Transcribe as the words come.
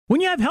When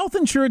you have health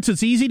insurance,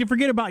 it's easy to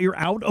forget about your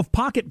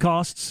out-of-pocket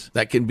costs.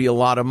 That can be a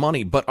lot of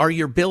money, but are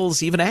your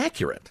bills even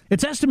accurate?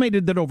 It's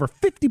estimated that over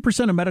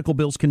 50% of medical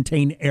bills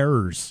contain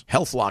errors.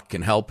 HealthLock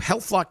can help.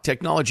 HealthLock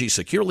technology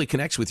securely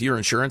connects with your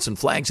insurance and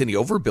flags any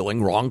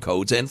overbilling, wrong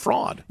codes, and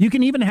fraud. You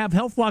can even have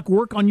HealthLock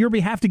work on your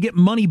behalf to get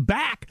money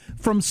back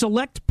from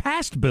select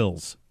past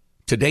bills.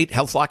 To date,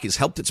 HealthLock has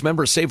helped its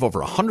members save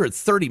over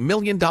 $130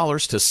 million.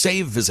 To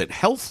save, visit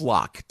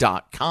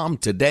healthlock.com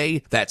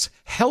today. That's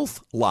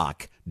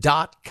healthlock.com.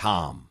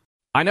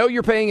 I know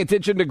you're paying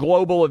attention to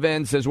global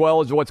events as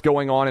well as what's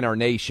going on in our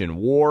nation.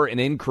 War and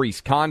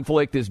increased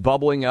conflict is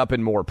bubbling up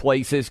in more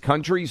places.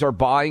 Countries are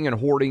buying and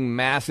hoarding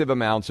massive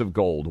amounts of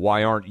gold.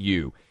 Why aren't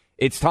you?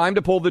 It's time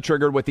to pull the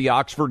trigger with the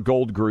Oxford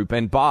Gold Group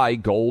and buy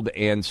gold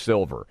and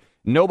silver.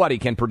 Nobody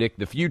can predict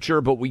the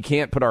future, but we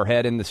can't put our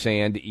head in the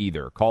sand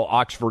either. Call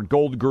Oxford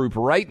Gold Group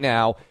right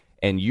now,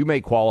 and you may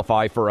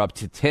qualify for up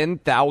to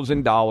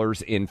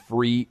 $10,000 in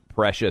free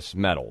precious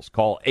metals.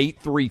 Call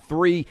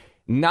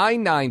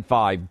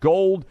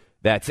 833-995-GOLD.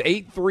 That's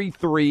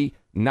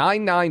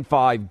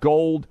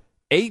 833-995-GOLD,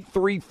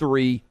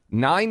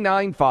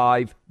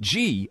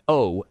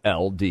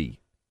 833-995-GOLD.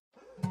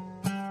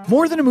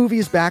 More Than a Movie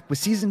is back with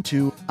Season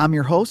 2. I'm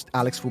your host,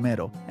 Alex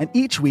Fumero, and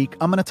each week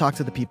I'm going to talk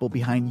to the people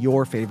behind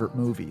your favorite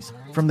movies.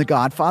 From The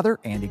Godfather,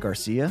 Andy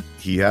Garcia.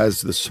 He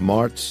has the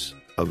smarts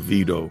of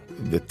Vito,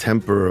 the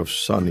temper of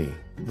Sonny,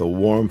 the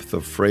warmth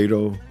of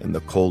Fredo, and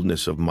the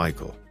coldness of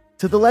Michael.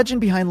 To the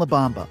legend behind La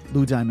Bamba,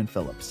 Lou Diamond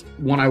Phillips.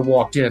 When I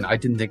walked in, I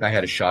didn't think I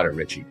had a shot at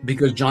Richie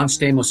because John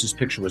Stamos'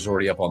 picture was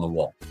already up on the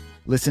wall.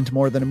 Listen to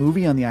More Than a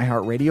Movie on the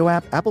iHeartRadio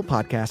app, Apple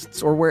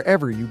Podcasts, or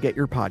wherever you get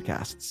your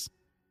podcasts.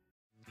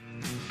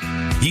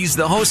 He's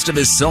the host of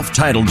his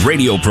self-titled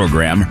radio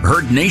program,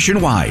 heard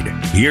nationwide.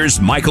 Here's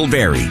Michael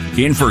Berry,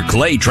 in for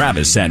Clay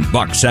Travis and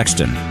Buck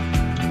Sexton.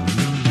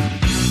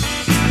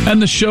 And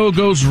the show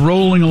goes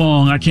rolling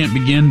along. I can't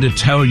begin to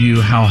tell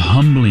you how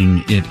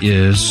humbling it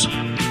is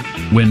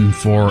when,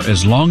 for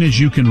as long as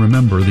you can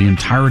remember the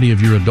entirety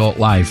of your adult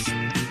life,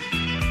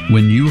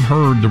 when you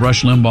heard the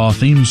Rush Limbaugh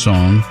theme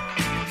song,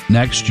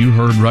 next you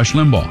heard Rush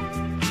Limbaugh.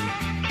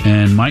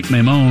 And Mike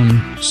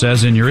Mamone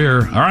says in your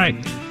ear, all right,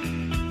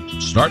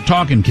 start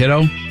talking,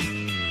 kiddo.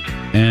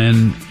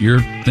 And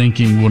you're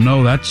thinking, well,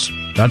 no, that's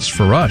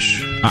for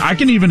Rush. I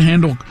can even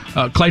handle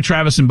Clay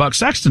Travis and Buck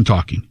Sexton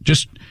talking.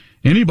 Just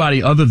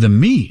anybody other than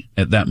me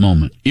at that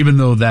moment, even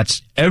though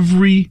that's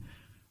every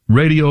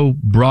radio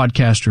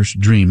broadcaster's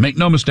dream. Make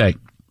no mistake,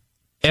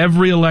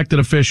 every elected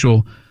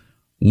official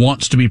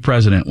wants to be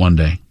president one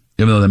day,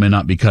 even though they may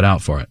not be cut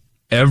out for it.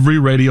 Every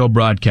radio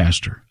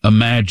broadcaster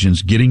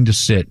imagines getting to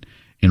sit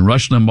in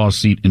Rush Limbaugh's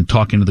seat and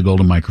talking to the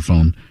golden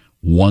microphone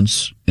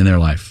once in their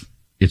life.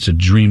 It's a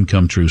dream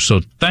come true.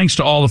 So thanks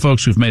to all the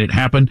folks who've made it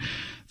happen.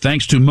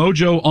 Thanks to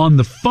Mojo on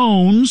the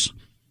phones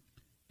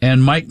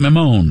and Mike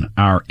Mamone,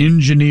 our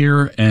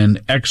engineer and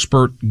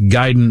expert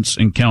guidance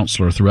and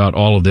counselor throughout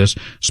all of this.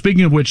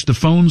 Speaking of which, the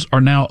phones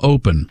are now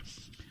open.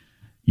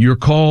 Your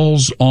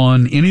calls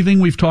on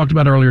anything we've talked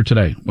about earlier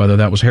today, whether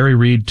that was Harry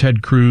Reid,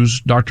 Ted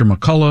Cruz, Dr.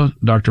 McCullough,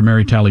 Dr.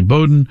 Mary Talley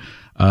Bowden,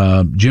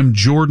 Jim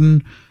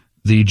Jordan,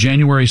 the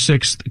January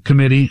 6th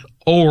committee,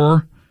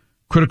 or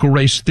critical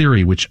race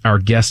theory, which our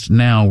guest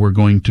now we're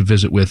going to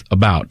visit with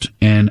about.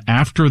 And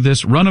after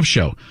this run of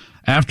show,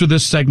 after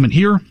this segment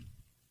here,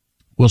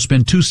 we'll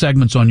spend 2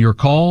 segments on your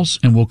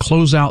calls, and we'll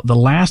close out the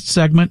last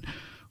segment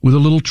with a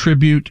little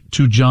tribute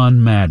to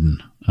John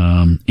Madden,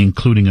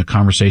 including a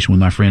conversation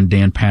with my friend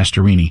Dan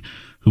Pastorini,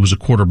 who was a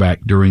quarterback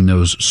during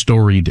those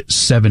storied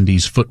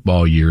 70s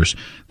football years.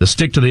 The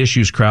Stick to the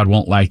Issues crowd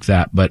won't like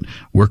that, but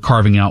we're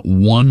carving out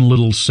one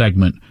little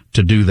segment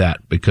to do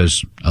that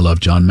because I love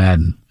John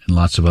Madden. And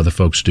lots of other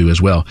folks do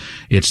as well.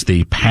 It's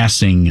the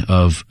passing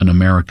of an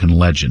American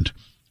legend.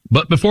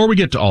 But before we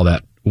get to all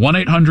that,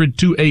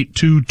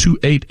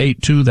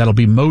 1-800-282-2882, that'll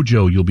be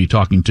Mojo you'll be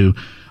talking to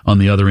on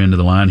the other end of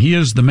the line. He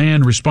is the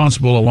man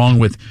responsible, along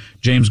with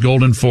James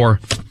Golden, for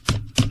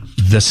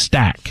the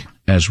stack,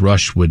 as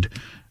Rush would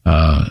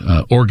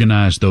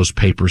organize those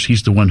papers.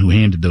 He's the one who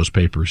handed those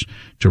papers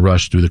to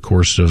Rush through the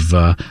course of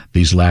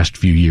these last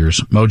few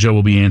years. Mojo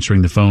will be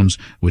answering the phones,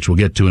 which we'll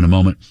get to in a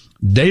moment.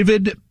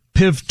 David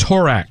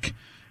Pivtorak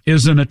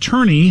is an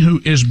attorney who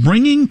is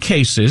bringing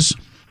cases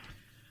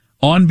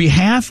on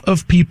behalf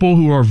of people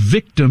who are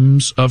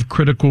victims of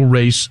critical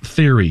race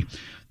theory.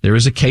 There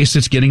is a case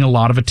that's getting a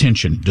lot of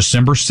attention.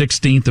 December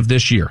 16th of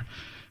this year,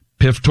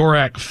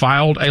 Pivtorak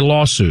filed a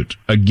lawsuit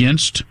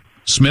against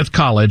Smith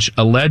College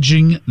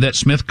alleging that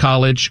Smith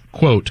College,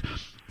 quote,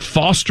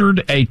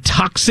 fostered a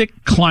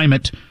toxic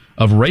climate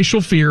of racial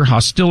fear,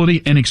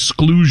 hostility, and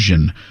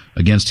exclusion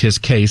against his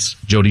case,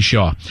 Jody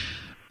Shaw.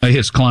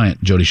 His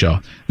client, Jody Shaw.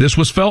 This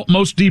was felt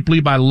most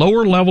deeply by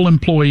lower-level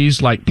employees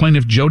like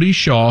plaintiff Jody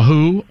Shaw,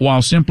 who,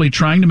 while simply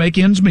trying to make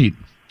ends meet,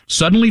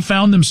 suddenly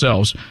found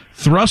themselves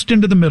thrust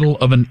into the middle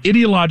of an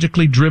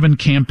ideologically driven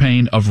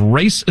campaign of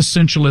race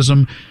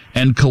essentialism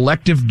and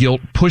collective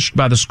guilt pushed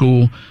by the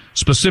school.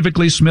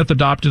 Specifically, Smith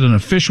adopted an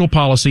official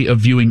policy of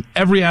viewing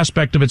every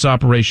aspect of its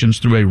operations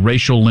through a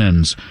racial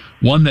lens,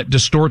 one that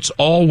distorts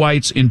all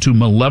whites into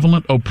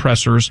malevolent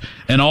oppressors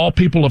and all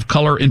people of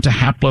color into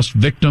hapless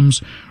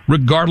victims,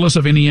 regardless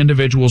of any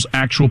individual's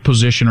actual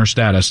position or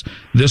status.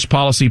 This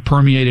policy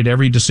permeated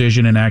every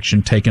decision and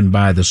action taken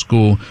by the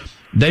school.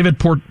 David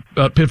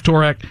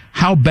Pivtorek,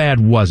 how bad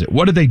was it?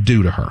 What did they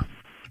do to her?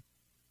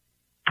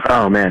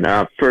 Oh man!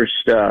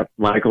 First,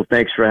 Michael,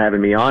 thanks for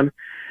having me on.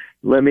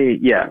 Let me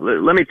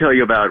tell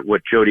you about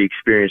what Jody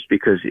experienced,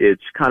 because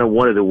it's kind of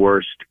one of the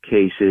worst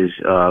cases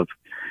of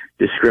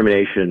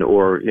discrimination,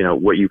 or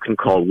what you can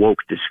call woke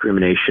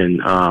discrimination,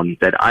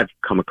 that I've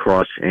come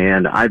across,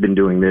 and I've been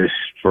doing this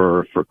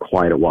for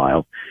quite a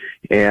while.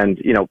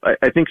 And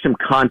I think some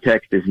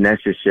context is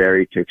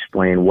necessary to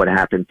explain what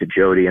happened to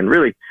Jody and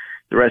really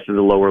the rest of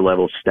the lower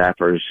level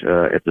staffers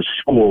at the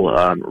school.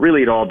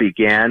 Really, it all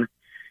began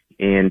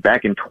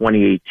back in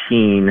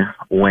 2018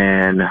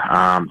 when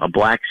a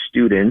black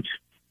student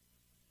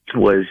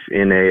was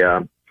in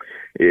a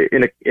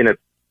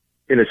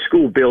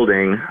school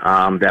building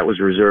that was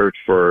reserved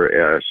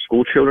for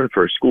school children,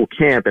 for a school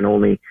camp, and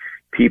only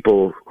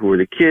people who were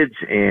the kids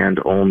and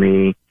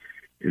only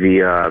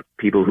the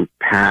people who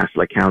passed,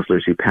 like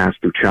counselors who passed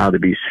through child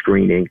abuse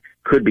screening,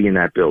 could be in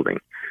that building.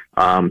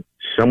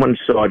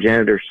 A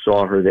janitor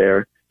saw her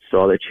there,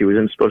 saw that she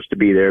wasn't supposed to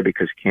be there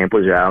because camp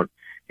was out,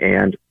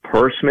 and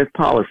per Smith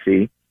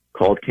policy,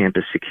 called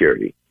campus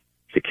security.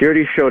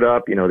 Security showed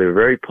up, they were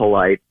very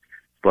polite,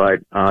 but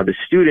the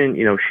student,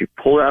 she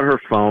pulled out her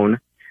phone,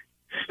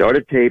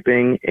 started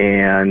taping,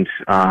 and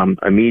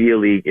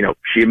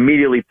she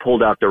immediately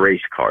pulled out the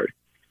race card,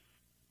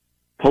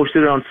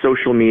 posted it on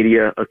social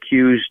media,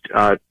 accused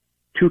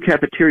two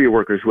cafeteria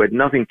workers who had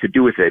nothing to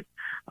do with it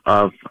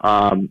of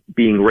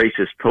being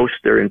racist, post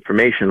their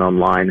information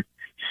online,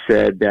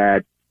 said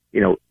that,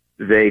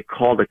 they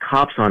called the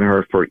cops on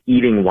her for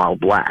eating while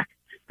black.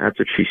 That's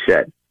what she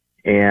said.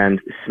 And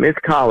Smith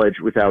College,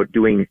 without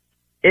doing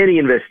any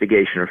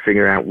investigation or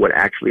figuring out what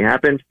actually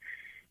happened,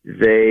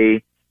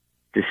 they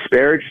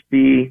disparaged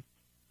the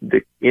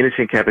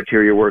innocent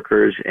cafeteria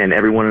workers and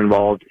everyone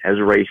involved as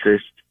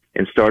racist,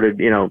 and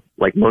started,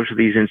 like most of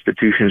these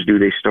institutions do,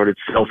 they started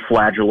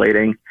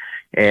self-flagellating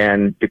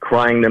and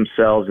decrying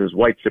themselves as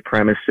white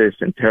supremacists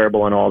and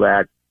terrible and all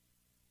that.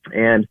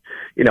 And,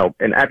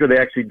 and after they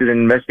actually did an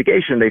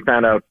investigation, they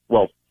found out,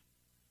 well,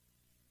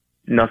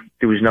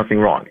 there was nothing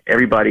wrong.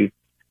 Everybody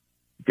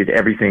did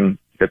everything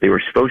that they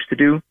were supposed to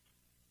do,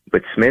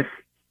 but Smith,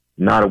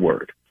 not a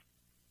word,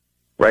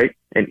 right?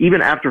 And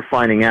even after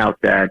finding out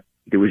that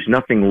there was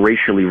nothing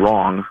racially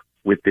wrong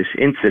with this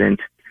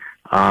incident,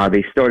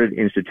 they started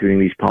instituting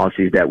these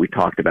policies that we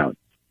talked about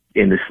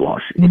in this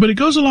lawsuit. Well, but it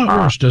goes a lot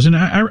worse, doesn't it?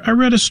 I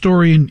read a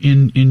story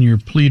in your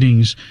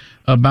pleadings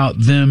about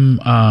them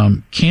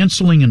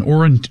canceling an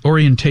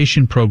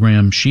orientation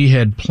program she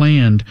had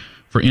planned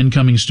for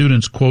incoming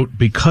students, quote,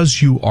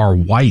 because you are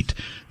white.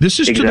 This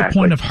is to the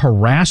point of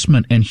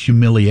harassment and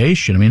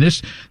humiliation. I mean,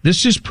 this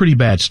is pretty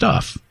bad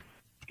stuff.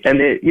 And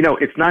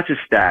it's not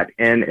just that,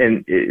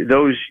 and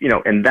those,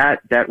 and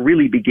that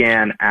really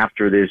began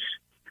after this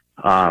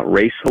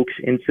race hoax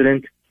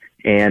incident.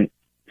 And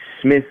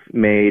Smith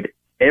made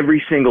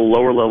every single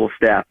lower level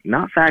staff,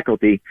 not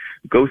faculty,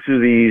 go through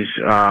these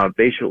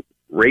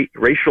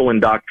racial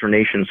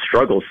indoctrination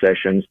struggle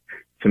sessions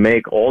to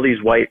make all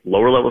these white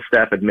lower level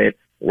staff admit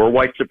we're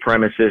white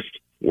supremacists,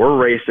 we're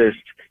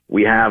racist,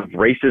 we have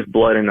racist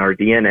blood in our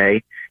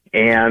DNA.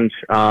 And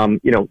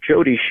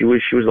Jody, she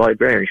was a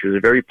librarian. She was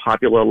a very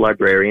popular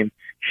librarian.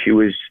 She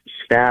was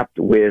staffed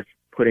with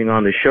putting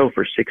on the show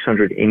for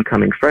 600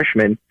 incoming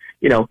freshmen,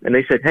 and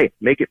they said, hey,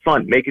 make it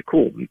fun, make it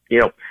cool,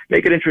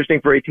 make it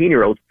interesting for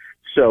 18-year-olds.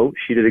 So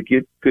she did a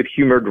good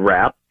humored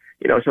rap,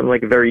 something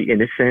like very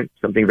innocent,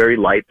 something very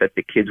light that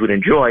the kids would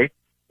enjoy.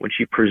 When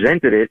she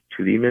presented it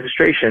to the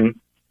administration,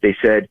 they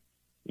said,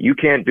 you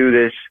can't do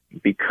this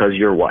because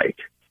you're white.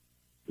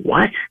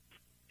 What?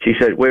 She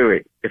said,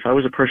 wait, if I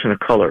was a person of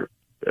color,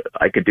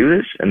 I could do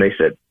this? And they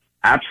said,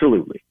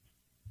 absolutely.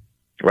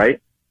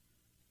 Right?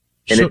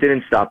 And it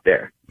didn't stop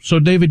there. So,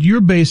 David, you're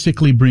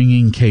basically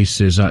bringing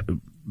cases,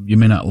 you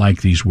may not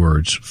like these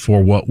words,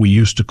 for what we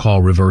used to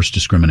call reverse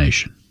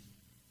discrimination.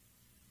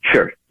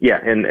 Sure. Yeah.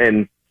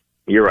 And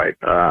you're right.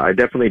 I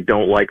definitely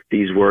don't like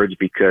these words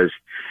because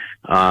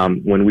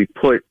when we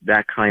put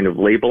that kind of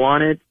label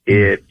on it,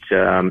 it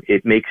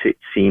makes it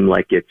seem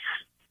like it's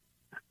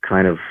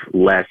kind of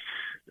less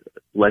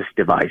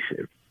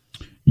divisive.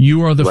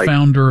 You are the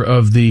founder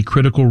of the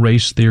Critical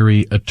Race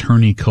Theory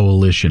Attorney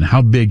Coalition.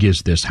 How big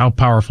is this? How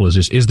powerful is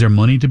this? Is there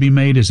money to be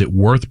made? Is it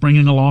worth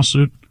bringing a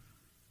lawsuit?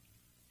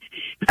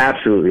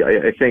 Absolutely.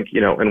 I think,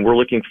 and we're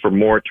looking for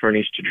more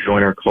attorneys to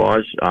join our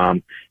cause.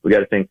 We got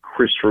to thank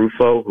Chris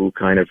Rufo, who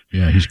kind of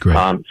he's great.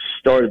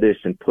 Started this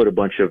and put a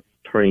bunch of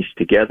attorneys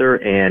together.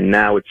 And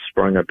now it's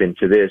sprung up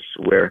into this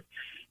where,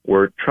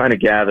 we're trying to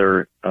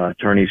gather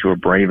attorneys who are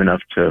brave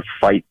enough to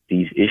fight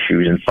these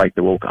issues and fight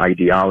the woke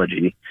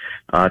ideology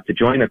to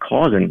join the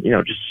cause and,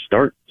 just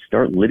start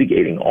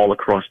litigating all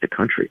across the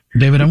country.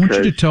 David, I want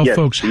you to tell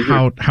folks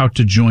how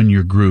to join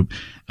your group.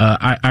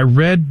 I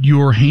read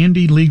your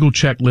handy legal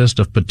checklist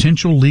of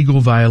potential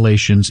legal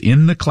violations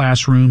in the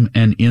classroom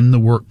and in the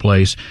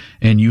workplace,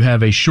 and you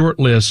have a short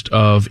list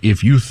of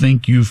if you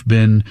think you've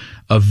been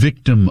a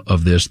victim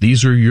of this,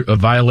 these are a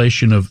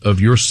violation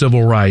of your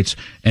civil rights,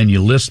 and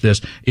you list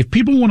this. If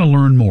people want to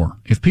learn more,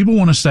 if people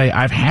want to say,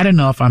 I've had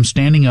enough, I'm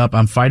standing up,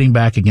 I'm fighting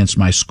back against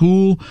my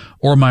school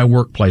or my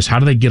workplace, how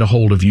do they get a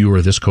hold of you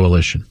or this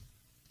coalition?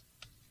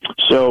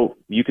 So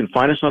you can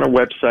find us on our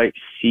website,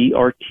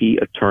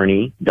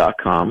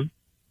 crtattorney.com,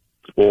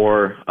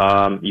 or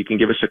you can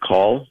give us a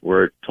call.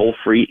 We're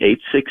toll-free,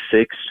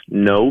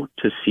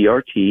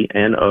 866-NO-TO-CRT,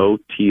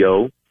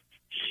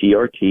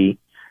 NOTO-CRT.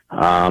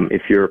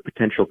 If you're a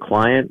potential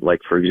client,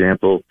 like, for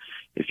example,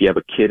 if you have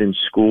a kid in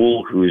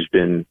school who's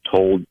been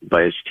told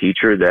by his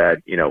teacher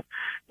that, you're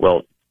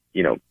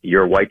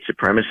a white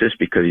supremacist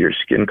because of your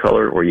skin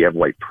color, or you have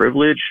white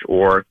privilege,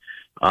 or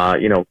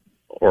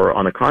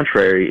on the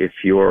contrary, if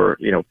you're,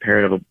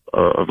 parent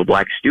of a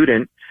black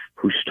student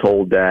who's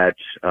told that,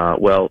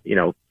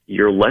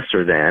 you're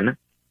lesser than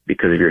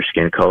because of your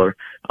skin color,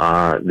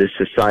 this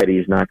society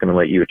is not going to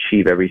let you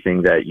achieve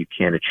everything that you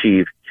can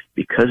achieve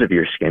because of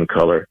your skin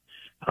color.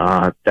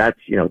 That's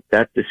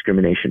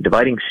discrimination,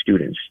 dividing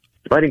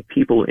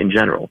people in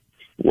general,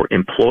 or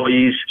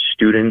employees,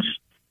 students,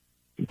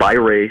 by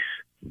race,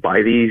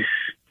 by these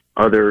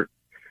other,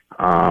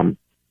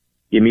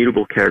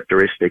 immutable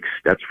characteristics.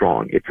 That's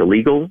wrong. It's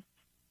illegal.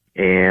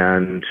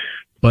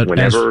 But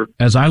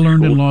as I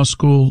learned in law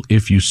school,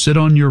 if you sit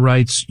on your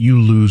rights, you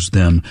lose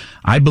them.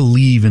 I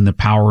believe in the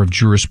power of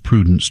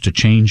jurisprudence to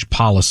change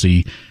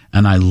policy,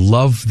 and I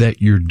love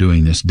that you're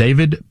doing this.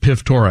 David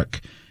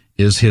Pivtorek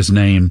is his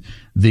name,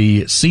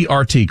 the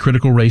CRT,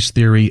 Critical Race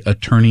Theory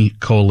Attorney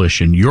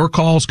Coalition. Your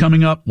call's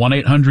coming up,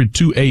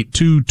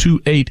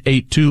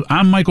 1-800-282-2882.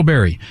 I'm Michael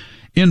Berry,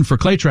 in for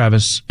Clay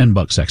Travis and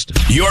Buck Sexton.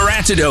 Your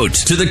antidote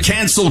to the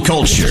cancel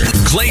culture.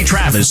 Clay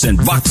Travis and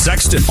Buck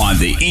Sexton on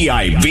the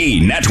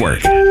EIB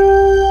Network.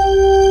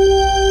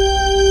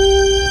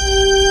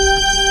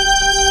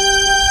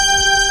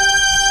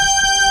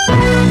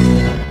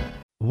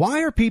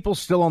 Why are people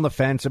still on the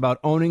fence about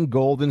owning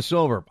gold and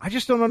silver? I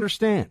just don't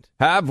understand.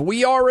 Have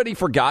we already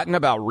forgotten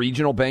about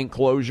regional bank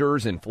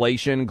closures,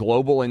 inflation,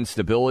 global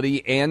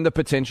instability, and the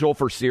potential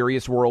for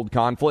serious world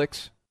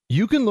conflicts?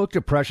 You can look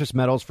to precious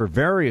metals for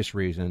various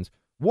reasons.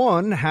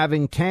 1,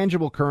 having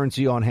tangible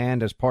currency on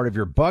hand as part of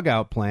your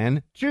bug-out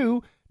plan.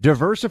 2,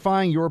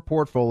 diversifying your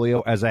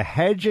portfolio as a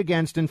hedge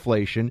against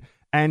inflation.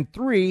 And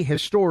 3,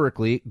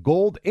 historically,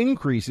 gold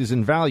increases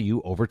in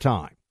value over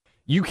time.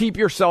 You keep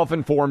yourself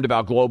informed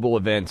about global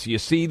events. You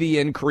see the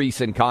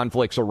increase in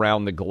conflicts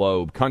around the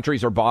globe.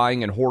 Countries are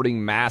buying and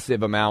hoarding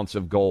massive amounts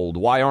of gold.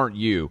 Why aren't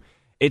you?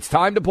 It's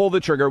time to pull the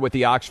trigger with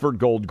the Oxford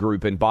Gold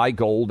Group and buy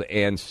gold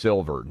and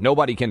silver.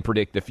 Nobody can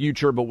predict the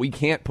future, but we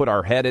can't put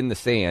our head in the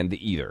sand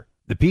either.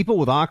 The people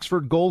with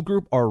Oxford Gold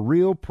Group are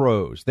real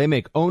pros. They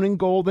make owning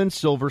gold and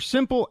silver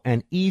simple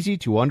and easy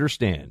to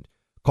understand.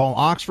 Call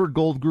Oxford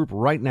Gold Group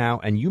right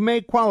now, and you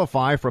may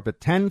qualify for up to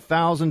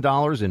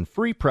 $10,000 in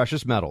free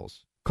precious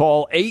metals.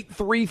 Call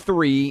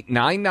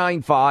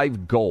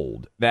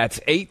 833-995-GOLD. That's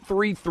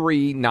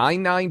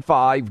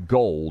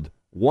 833-995-GOLD.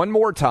 One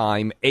more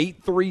time,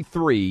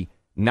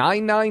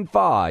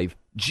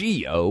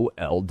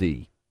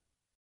 833-995-GOLD.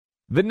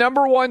 The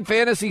number one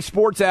fantasy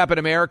sports app in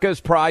America is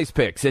Prize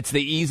Picks. It's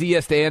the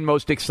easiest and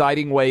most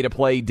exciting way to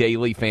play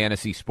daily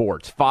fantasy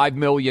sports. 5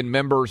 million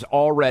members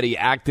already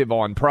active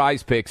on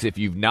Prize Picks. If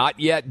you've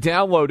not yet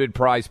downloaded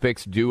Prize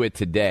Picks, do it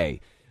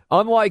today.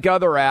 Unlike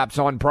other apps,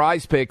 on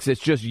Prize Picks, it's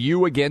just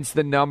you against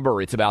the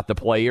number. It's about the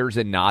players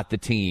and not the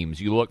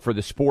teams. You look for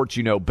the sports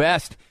you know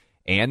best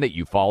and that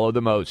you follow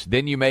the most.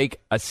 Then you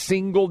make a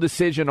single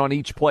decision on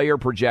each player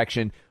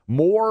projection,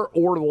 more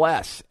or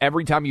less.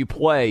 Every time you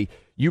play,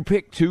 you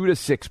pick 2 to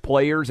 6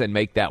 players and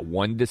make that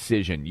one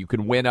decision. You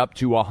can win up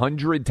to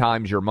 100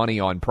 times your money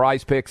on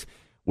Prize Picks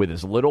with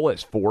as little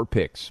as 4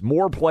 picks.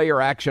 More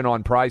player action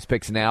on Prize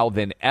Picks now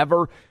than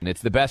ever, and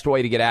it's the best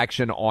way to get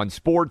action on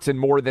sports in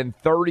more than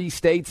 30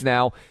 states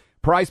now.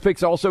 Prize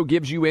Picks also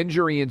gives you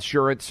injury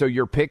insurance, so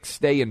your picks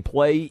stay in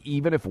play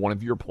even if one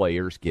of your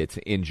players gets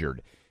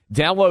injured.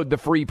 Download the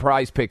free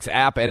Prize Picks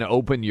app and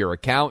open your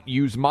account.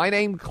 Use my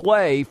name,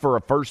 Clay, for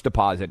a first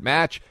deposit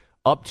match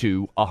up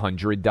to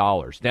 $100.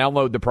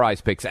 Download the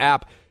Prize Picks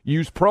app.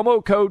 Use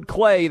promo code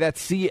CLAY, that's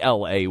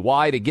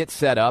C-L-A-Y, to get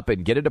set up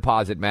and get a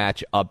deposit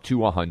match up to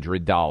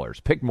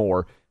 $100. Pick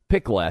more,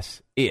 pick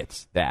less.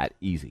 It's that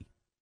easy.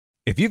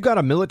 If you've got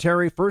a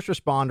military, first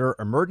responder,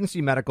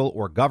 emergency medical,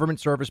 or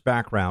government service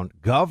background,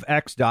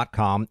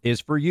 GovX.com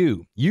is for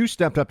you. You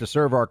stepped up to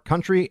serve our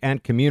country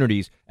and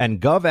communities,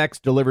 and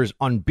GovX delivers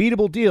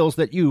unbeatable deals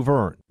that you've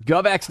earned.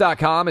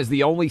 GovX.com is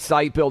the only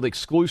site built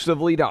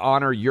exclusively to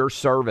honor your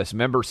service.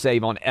 Members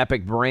save on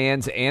epic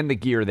brands and the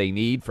gear they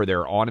need for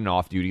their on- and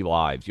off-duty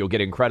lives. You'll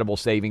get incredible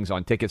savings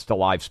on tickets to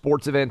live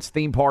sports events,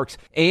 theme parks,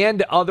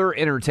 and other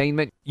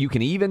entertainment. You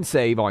can even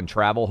save on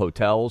travel,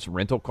 hotels,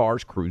 rental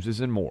cars, cruises,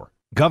 and more.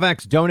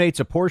 GovX donates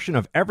a portion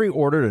of every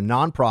order to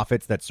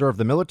nonprofits that serve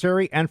the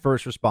military and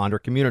first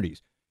responder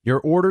communities.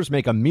 Your orders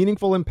make a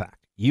meaningful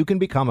impact. You can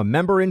become a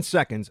member in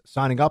seconds.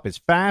 Signing up is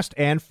fast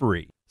and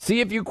free. See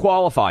if you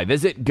qualify.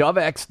 Visit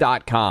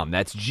govx.com.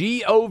 That's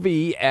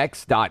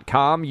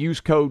govx.com.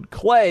 Use code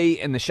CLAY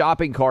in the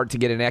shopping cart to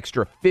get an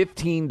extra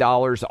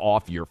 $15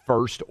 off your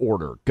first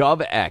order.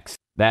 GovX.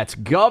 That's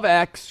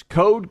GovX,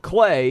 code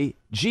CLAY,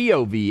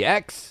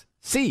 GovXCLAY.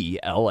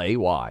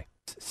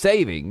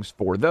 Savings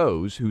for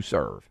those who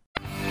serve.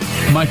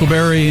 Michael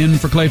Berry in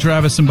for Clay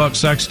Travis and Buck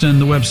Sexton.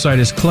 The website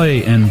is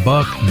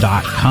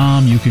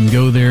clayandbuck.com. You can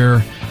go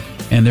there,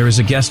 and there is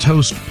a guest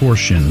host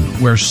portion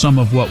where some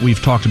of what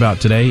we've talked about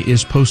today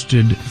is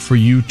posted for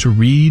you to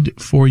read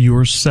for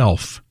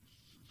yourself.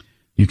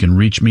 You can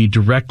reach me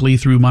directly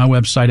through my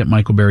website at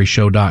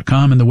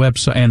michaelberryshow.com, and the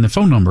website and the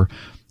phone number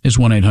is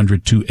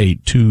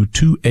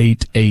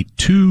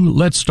 1-800-282-2882.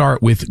 Let's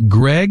start with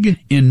Greg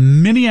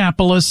in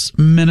Minneapolis,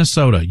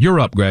 Minnesota. You're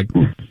up, Greg.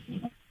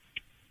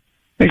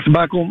 Thanks,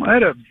 Michael. I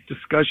had a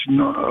discussion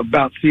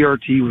about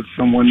CRT with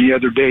someone the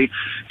other day,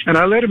 and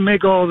I let him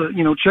make all the,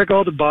 check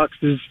all the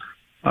boxes.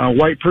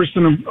 White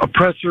person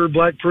oppressor,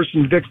 black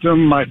person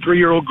victim. My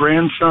 3-year-old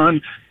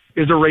grandson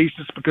is a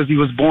racist because he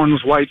was born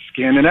with white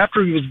skin. And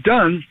after he was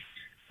done,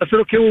 I said,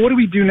 okay, well, what do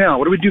we do now?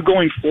 What do we do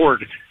going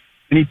forward?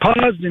 And he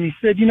paused and he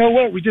said, you know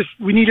what? We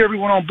need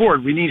everyone on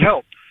board. We need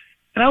help.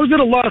 And I was at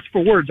a loss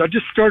for words. I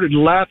just started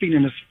laughing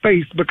in his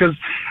face because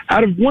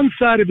out of one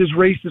side of his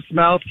racist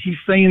mouth, he's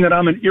saying that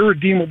I'm an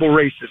irredeemable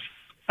racist.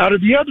 Out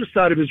of the other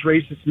side of his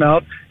racist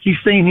mouth, he's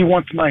saying he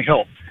wants my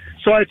help.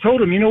 So I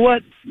told him, you know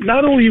what?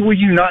 Not only will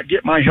you not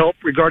get my help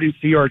regarding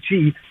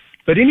CRT,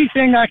 but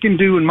anything I can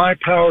do in my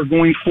power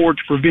going forward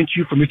to prevent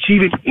you from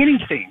achieving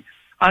anything,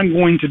 I'm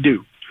going to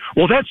do.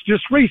 Well, that's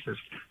just racist.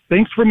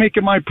 Thanks for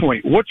making my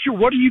point. What do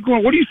you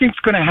think is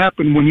going to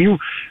happen when you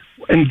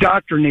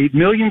indoctrinate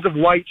millions of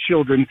white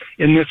children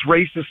in this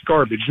racist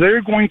garbage?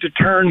 They're going to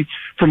turn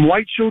from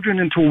white children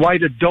into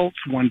white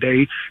adults one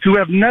day who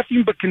have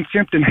nothing but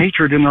contempt and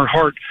hatred in their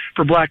heart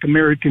for black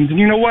Americans. And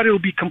you know what? It'll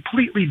be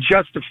completely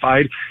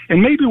justified.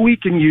 And maybe we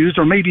can use,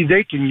 or maybe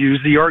they can use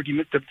the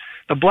argument that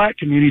the black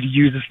community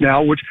uses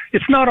now, which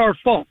it's not our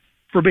fault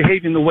for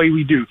behaving the way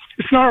we do.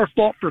 It's not our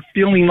fault for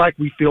feeling like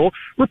we feel.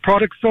 We're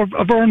products of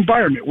our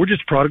environment. We're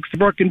just products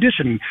of our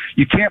conditioning.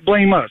 You can't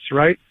blame us,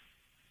 right?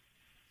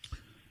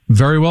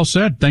 Very well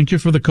said. Thank you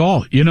for the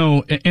call.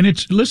 And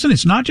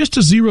it's not just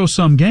a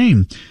zero-sum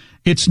game.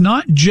 It's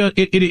not just,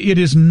 it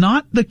is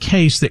not the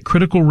case that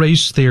critical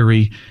race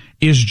theory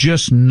is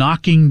just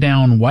knocking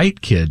down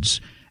white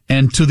kids.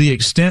 And to the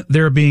extent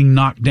they're being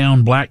knocked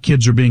down, black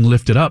kids are being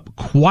lifted up.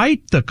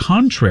 Quite the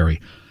contrary.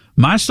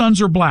 My sons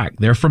are black.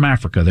 They're from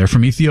Africa. They're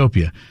from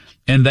Ethiopia.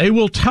 And they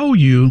will tell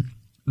you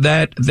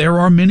that there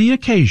are many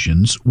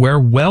occasions where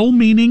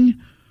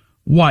well-meaning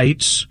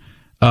whites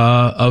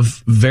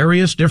of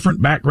various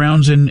different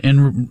backgrounds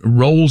and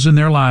roles in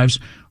their lives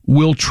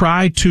will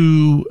try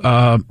to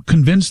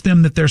convince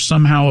them that they're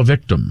somehow a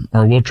victim,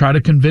 or will try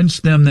to convince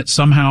them that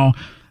somehow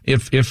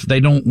if they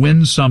don't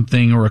win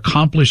something or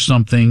accomplish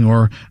something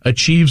or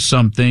achieve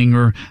something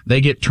or they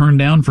get turned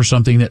down for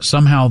something, that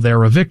somehow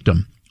they're a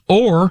victim.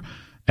 Or,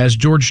 as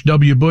George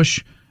W.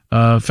 Bush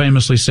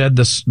famously said,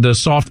 the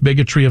soft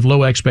bigotry of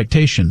low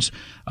expectations.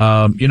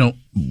 My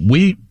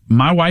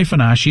wife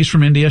and I, she's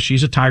from India,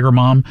 she's a tiger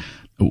mom.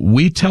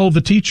 We tell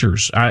the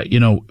teachers, a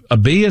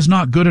B is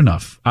not good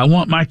enough. I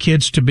want my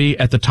kids to be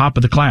at the top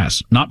of the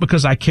class, not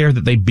because I care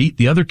that they beat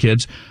the other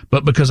kids,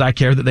 but because I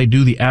care that they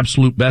do the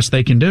absolute best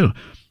they can do.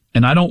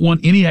 And I don't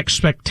want any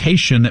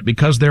expectation that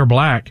because they're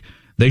black,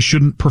 they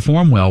shouldn't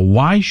perform well.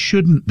 Why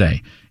shouldn't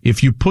they?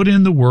 If you put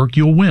in the work,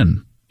 you'll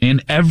win in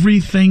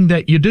everything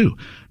that you do.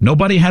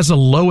 Nobody has a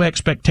low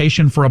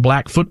expectation for a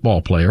black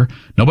football player.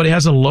 Nobody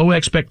has a low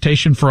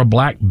expectation for a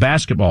black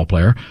basketball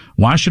player.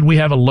 Why should we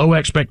have a low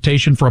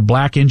expectation for a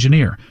black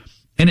engineer?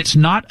 And it's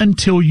not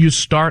until you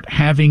start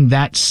having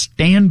that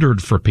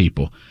standard for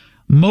people.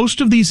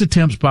 Most of these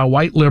attempts by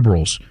white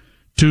liberals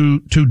to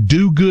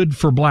do good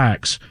for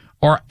blacks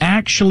are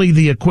actually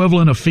the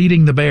equivalent of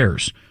feeding the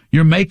bears.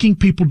 You're making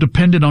people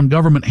dependent on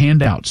government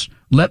handouts.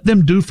 Let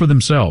them do for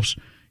themselves.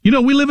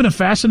 We live in a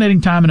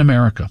fascinating time in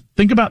America.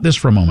 Think about this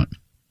for a moment.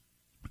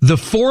 The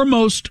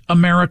foremost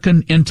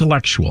American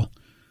intellectual,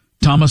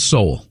 Thomas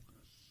Sowell,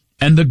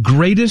 and the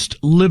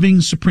greatest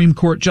living Supreme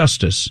Court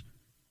justice,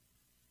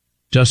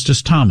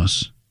 Justice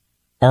Thomas,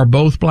 are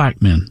both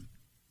black men.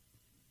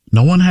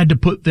 No one had to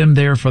put them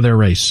there for their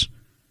race.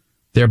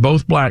 They're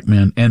both black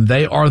men, and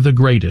they are the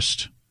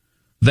greatest.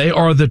 They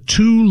are the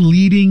two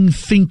leading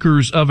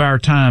thinkers of our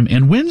time.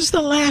 And when's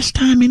the last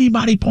time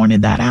anybody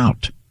pointed that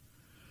out?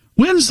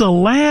 When's the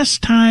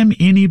last time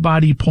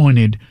anybody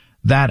pointed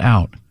that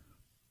out?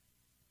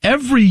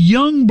 Every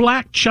young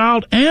black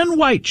child and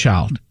white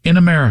child in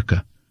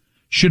America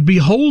should be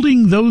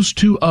holding those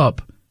two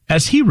up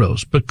as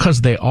heroes, because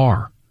they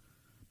are.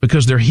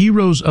 Because they're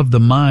heroes of the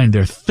mind.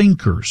 They're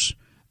thinkers.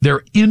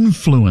 They're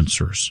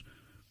influencers.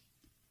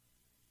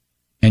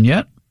 And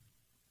yet,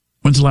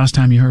 when's the last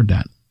time you heard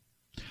that?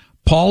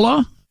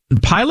 Paula,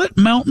 Pilot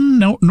Mountain,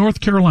 North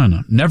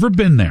Carolina. Never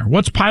been there.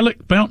 What's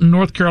Pilot Mountain,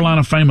 North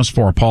Carolina famous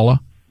for, Paula?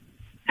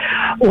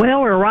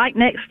 Well, we're right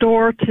next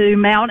door to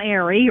Mount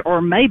Airy,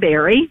 or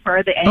Mayberry,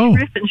 where the Andy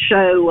Griffin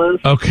show was.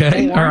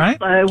 Okay, born. All right.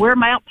 So we're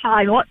Mount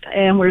Pilot,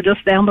 and we're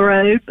just down the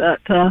road, but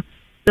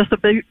just a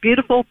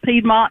beautiful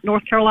Piedmont,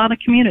 North Carolina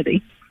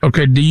community.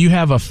 Okay, do you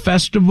have a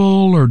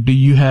festival, or do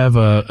you have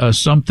a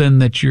something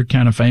that you're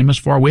kind of famous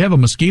for? We have a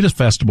mosquito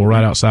festival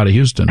right outside of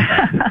Houston.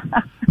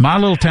 My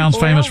little town's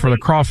famous for the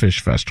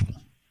Crawfish Festival.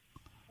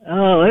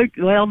 Oh,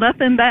 well,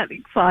 nothing that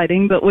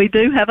exciting, but we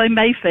do have a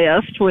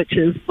Mayfest, which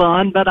is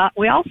fun. But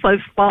we also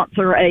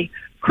sponsor a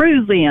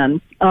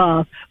cruise-in,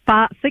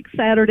 6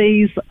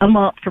 Saturdays a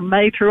month from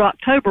May through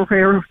October,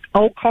 where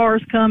old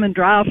cars come and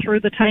drive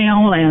through the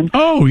town, and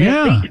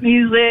beach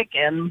music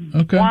and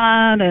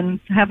wine,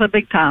 and have a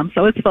big time.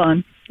 So it's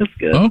fun. It's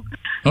good. Oh,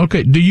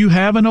 okay. Do you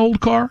have an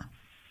old car?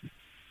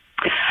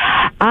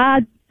 I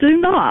do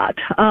not.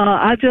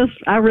 I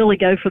really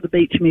go for the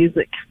beach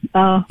music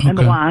and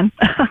the wine.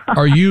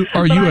 Are you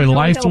a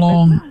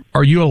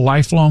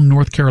lifelong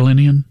North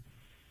Carolinian?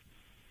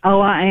 Oh,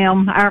 I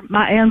am.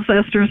 My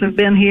ancestors have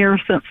been here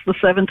since the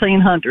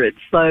 1700s,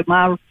 so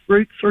my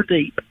roots are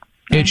deep.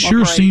 It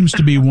sure seems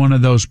to be one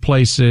of those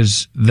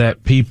places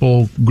that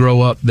people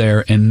grow up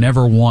there and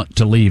never want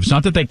to leave. It's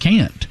not that they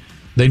can't.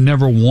 They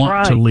never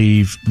want to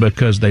leave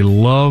because they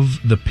love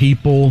the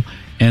people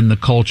and the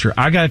culture.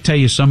 I got to tell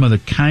you, some of the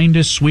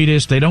kindest,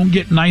 sweetest, they don't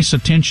get nice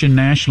attention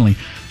nationally.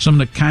 Some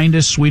of the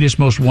kindest, sweetest,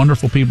 most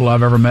wonderful people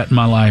I've ever met in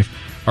my life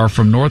are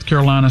from North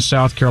Carolina,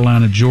 South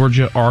Carolina,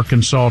 Georgia,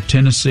 Arkansas,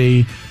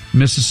 Tennessee,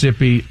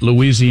 Mississippi,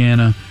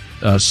 Louisiana,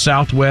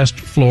 Southwest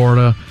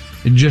Florida.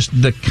 Just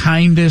the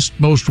kindest,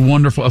 most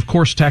wonderful, of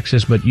course,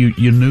 Texas, but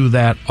you knew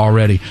that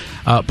already.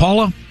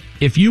 Paula,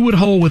 if you would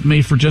hold with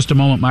me for just a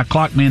moment, my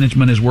clock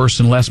management is worse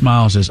than Les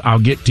Miles'. I'll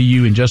get to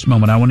you in just a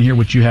moment. I want to hear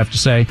what you have to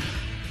say.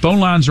 Phone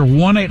lines are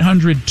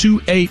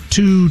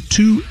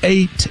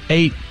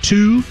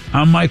 1-800-282-2882.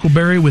 I'm Michael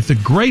Berry with the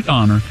great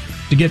honor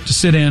to get to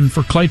sit in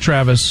for Clay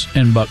Travis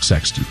and Buck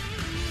Sexton.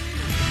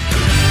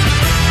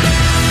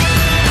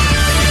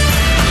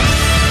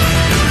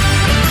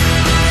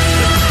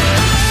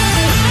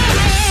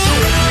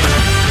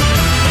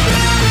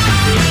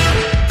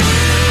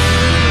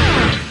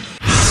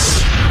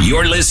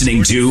 You're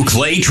listening to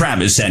Clay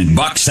Travis and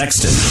Buck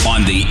Sexton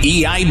on the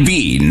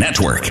EIB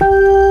Network.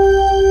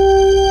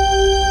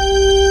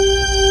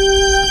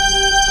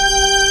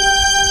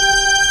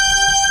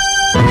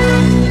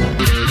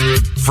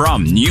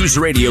 From News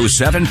Radio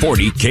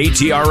 740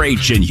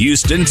 KTRH in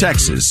Houston,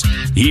 Texas,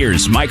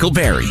 here's Michael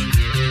Berry.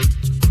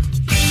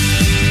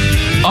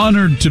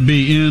 Honored to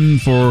be in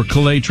for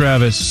Clay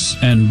Travis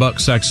and Buck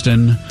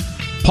Sexton.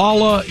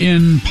 Paula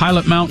in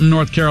Pilot Mountain,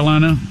 North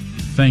Carolina,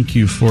 thank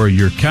you for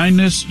your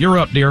kindness. You're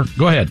up, dear.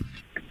 Go ahead.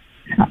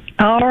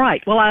 All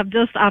right. Well, I've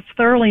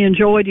thoroughly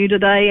enjoyed you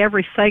today.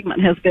 Every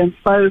segment has been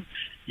so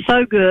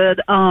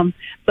good.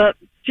 But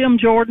Jim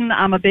Jordan,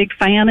 I'm a big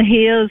fan of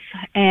his,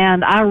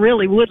 and I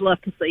really would love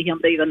to see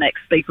him be the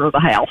next Speaker of the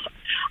House.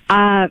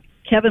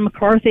 Kevin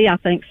McCarthy, I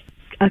think,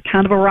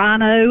 kind of a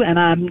rhino, and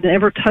I'm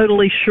never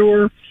totally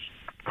sure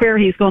where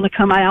he's going to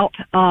come out.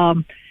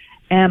 And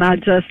I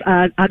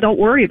don't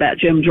worry about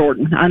Jim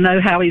Jordan. I know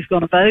how he's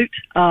going to vote.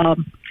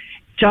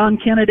 John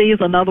Kennedy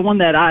is another one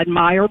that I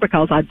admire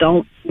because I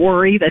don't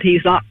worry that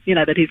he's not,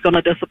 that he's going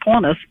to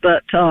disappoint us.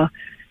 But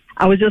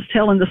I was just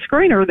telling the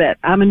screener that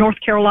I'm in North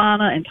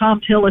Carolina, and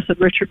Tom Tillis and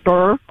Richard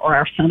Burr are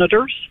our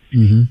senators.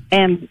 Mm-hmm.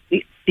 And,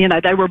 they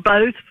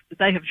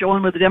have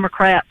joined with the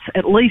Democrats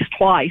at least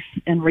twice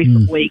in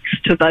recent weeks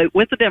to vote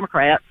with the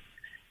Democrats.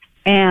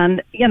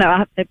 And,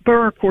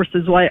 Burr, of course,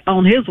 is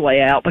on his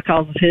way out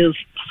because of his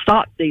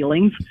stock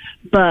dealings.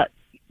 But,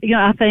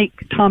 I think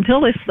Tom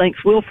Tillis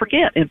thinks we'll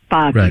forget in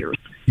 5 years.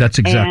 That's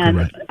exactly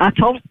right. I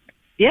call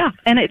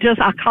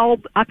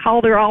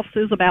their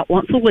offices about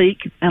once a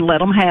week and let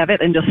them have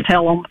it and just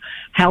tell them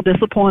how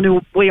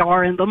disappointed we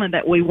are in them and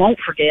that we won't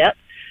forget.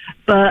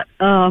 But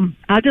I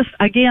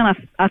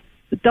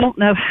don't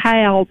know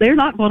how they're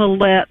not going to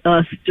let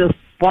us just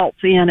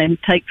waltz in and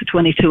take the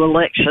 22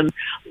 election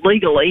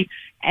legally.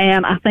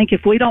 And I think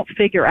if we don't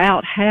figure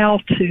out how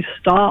to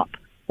stop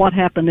what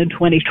happened in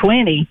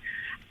 2020,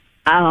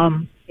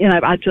 I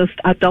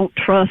don't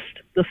trust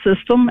the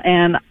system.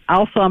 And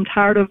also I'm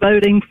tired of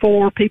voting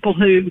for people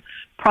who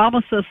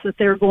promise us that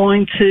they're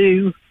going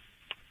to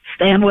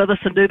stand with us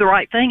and do the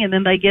right thing, and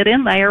then they get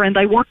in there and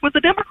they work with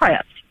the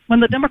Democrats when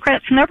the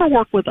Democrats never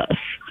work with us.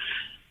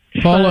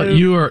 Paula,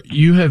 So,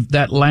 you have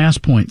that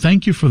last point.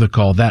 Thank you for the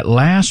call. That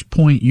last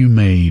point you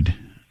made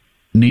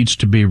needs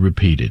to be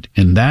repeated,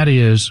 and that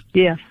is,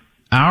 yes.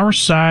 Our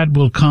side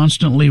will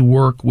constantly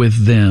work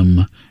with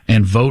them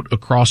and vote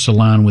across the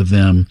line with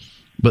them,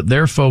 but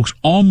their folks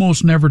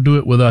almost never do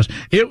it with us.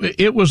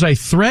 It was a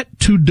threat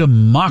to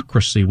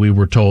democracy, we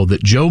were told,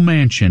 that Joe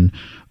Manchin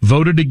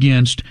voted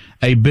against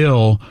a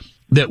bill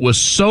that was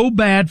so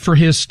bad for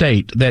his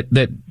state that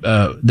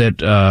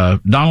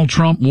Donald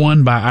Trump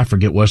won by, I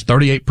forget what,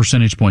 38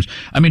 percentage points.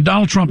 I mean,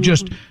 Donald Trump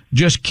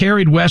just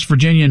carried West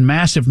Virginia in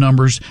massive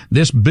numbers.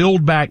 This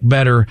Build Back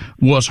Better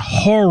was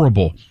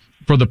horrible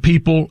for the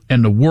people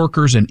and the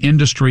workers and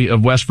industry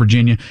of West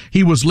Virginia.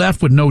 He was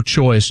left with no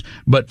choice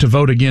but to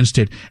vote against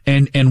it.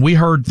 And we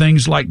heard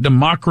things like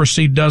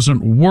democracy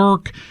doesn't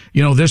work.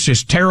 You know, this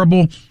is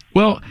terrible.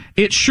 Well,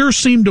 it sure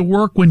seemed to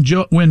work when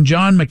John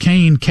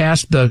McCain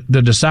cast the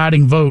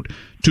deciding vote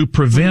to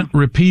prevent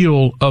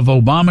repeal of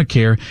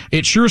Obamacare.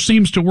 It sure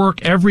seems to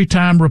work every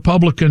time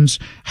Republicans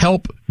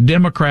help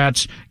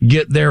Democrats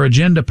get their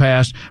agenda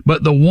passed.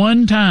 But the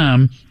one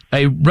time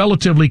a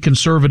relatively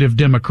conservative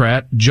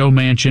Democrat, Joe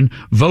Manchin,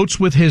 votes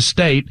with his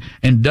state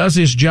and does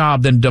his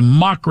job, then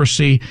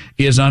democracy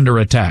is under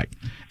attack.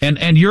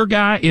 And your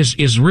guy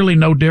is really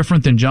no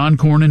different than John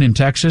Cornyn in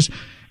Texas.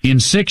 In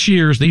 6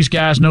 years, these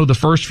guys know the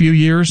first few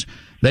years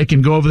they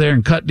can go over there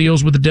and cut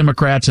deals with the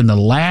Democrats. In the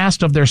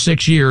last of their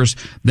 6 years,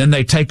 then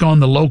they take on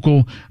the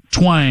local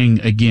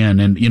twang again.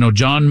 And, you know,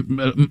 John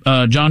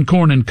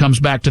Cornyn comes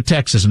back to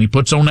Texas and he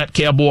puts on that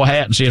cowboy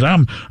hat and says,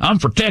 I'm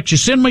for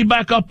Texas. Send me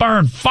back up there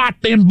and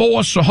fight them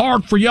boys so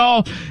hard for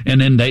y'all.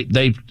 And then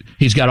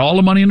he's got all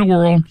the money in the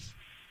world.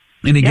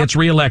 And he gets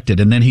reelected,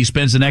 and then he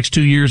spends the next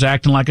 2 years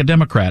acting like a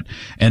Democrat.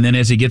 And then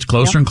as he gets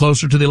closer and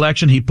closer to the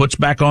election, he puts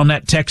back on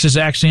that Texas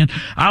accent.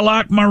 I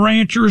like my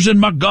ranchers and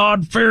my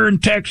God-fearing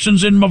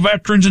Texans and my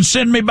veterans, and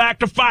send me back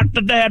to fight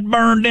the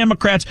dad-burned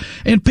Democrats.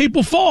 And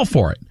people fall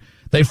for it.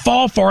 They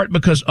fall for it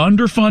because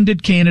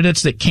underfunded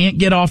candidates that can't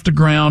get off the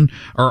ground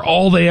are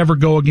all they ever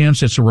go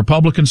against. It's a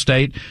Republican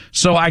state.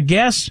 So I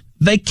guess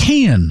they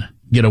can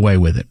get away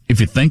with it,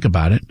 if you think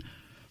about it.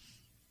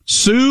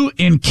 Sue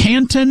in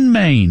Canton,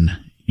 Maine.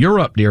 You're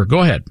up, dear. Go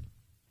ahead.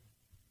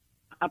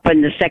 Up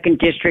in the 2nd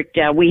District,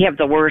 we have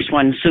the worst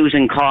one,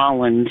 Susan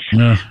Collins.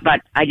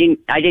 But I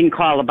didn't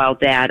call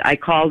about that. I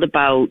called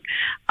about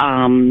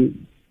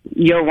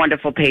your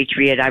wonderful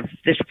patriot.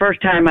 This is the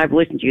first time I've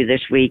listened to you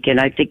this week,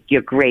 and I think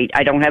you're great.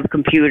 I don't have a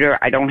computer.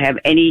 I don't have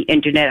any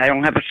internet. I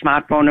don't have a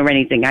smartphone or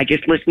anything. I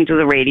just listen to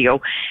the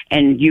radio,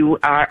 and you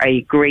are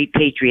a great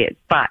patriot.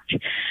 But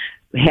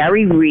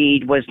Harry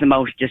Reid was the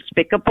most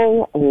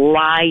despicable,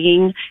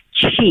 lying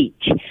cheat.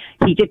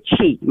 He did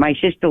cheat. My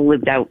sister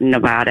lived out in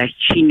Nevada.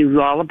 She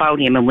knew all about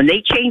him. And when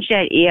they changed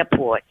that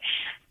airport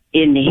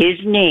in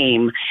his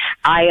name,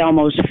 I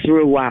almost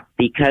threw up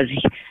because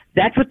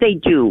that's what they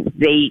do.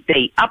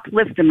 They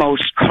uplift the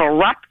most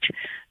corrupt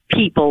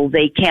people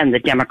they can, the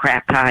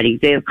Democrat Party.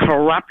 They're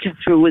corrupt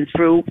through and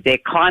through. They're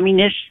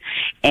communists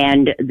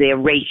and they're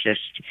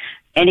racist.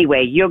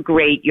 Anyway, you're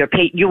great.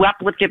 You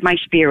uplifted my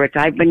spirits.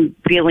 I've been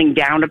feeling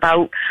down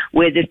about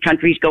where this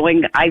country's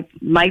going.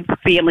 My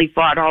family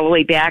fought all the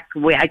way back.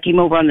 I came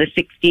over on the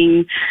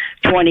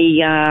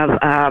 1620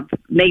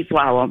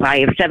 Mayflower. I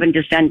have 7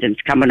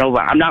 descendants coming over.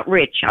 I'm not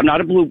rich. I'm not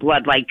a blue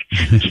blood like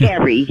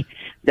Carrie,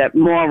 that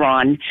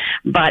moron.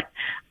 But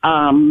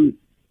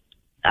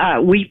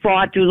we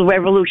fought through the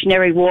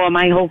Revolutionary War.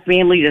 My whole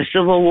family, the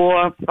Civil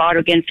War, fought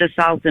against the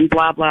South and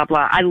blah, blah,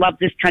 blah. I love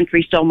this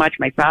country so much.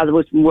 My father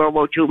was from World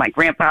War II. My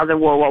grandfather,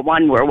 World War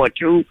I, World War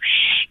II.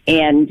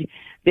 And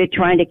they're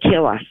trying to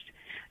kill us.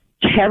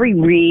 Harry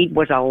Reid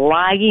was a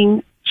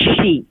lying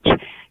cheat,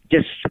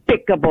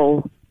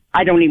 despicable.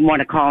 I don't even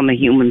want to call him a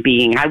human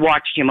being. I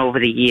watched him over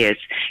the years.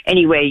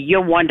 Anyway, you're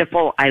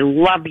wonderful. I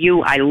love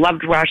you. I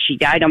loved Rush. He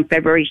died on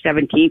February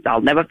 17th. I'll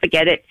never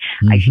forget it.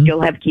 I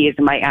still have tears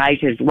in my eyes.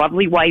 His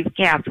lovely wife,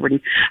 Catherine,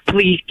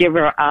 please give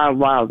her our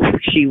love.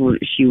 She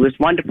was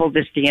wonderful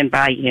to stand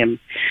by him.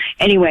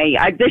 Anyway,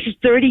 this is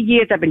 30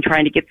 years I've been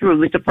trying to get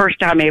through. It's the first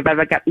time I've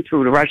ever gotten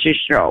through to Rush's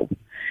show.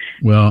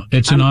 Well,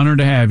 it's an honor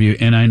to have you,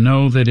 and I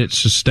know that it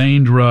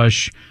sustained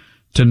Rush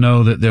to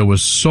know that there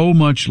was so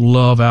much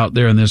love out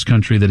there in this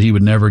country that he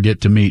would never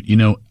get to meet. You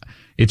know,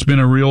 it's been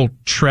a real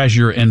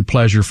treasure and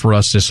pleasure for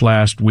us this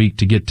last week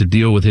to get to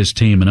deal with his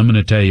team. And I'm going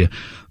to tell you,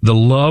 the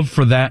love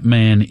for that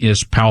man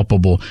is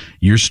palpable.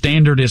 Your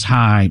standard is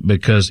high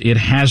because it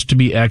has to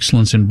be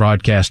excellence in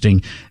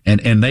broadcasting.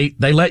 And they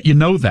let you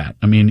know that.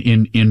 I mean,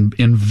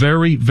 in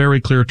very, very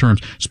clear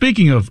terms.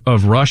 Speaking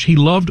of Rush, he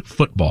loved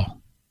football.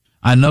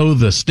 I know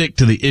the stick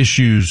to the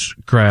issues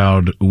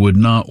crowd would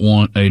not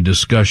want a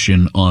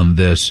discussion on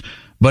this,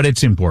 but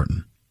it's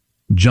important.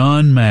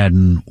 John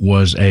Madden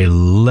was a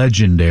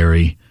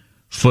legendary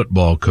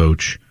football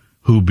coach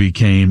who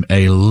became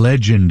a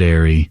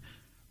legendary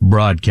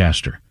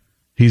broadcaster.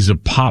 He's a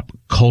pop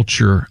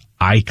culture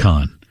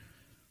icon.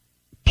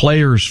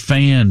 Players,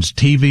 fans,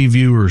 TV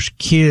viewers,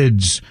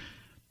 kids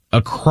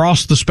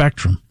across the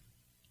spectrum.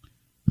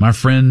 My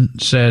friend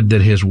said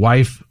that his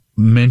wife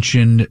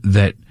mentioned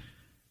that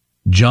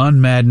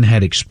John Madden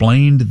had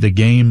explained the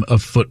game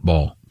of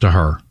football to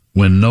her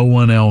when no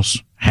one else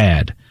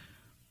had.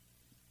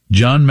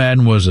 John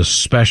Madden was a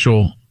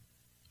special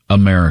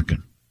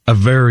American, a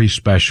very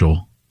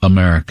special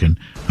American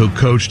who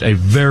coached a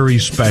very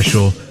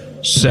special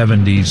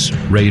 70s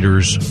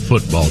Raiders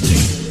football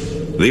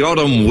team. The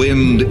autumn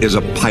wind is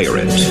a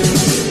pirate,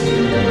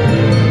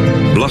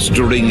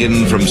 blustering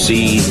in from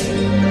sea.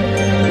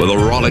 With a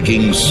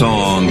rollicking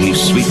song, he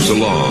sweeps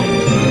along,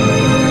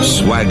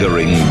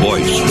 swaggering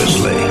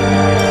boisterously.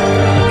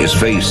 His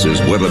face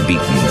is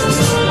weather-beaten.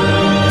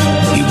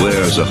 He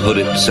wears a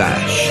hooded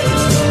sash,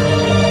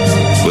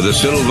 with a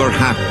silver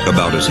hat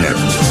about his head,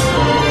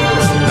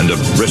 and a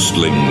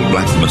bristling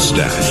black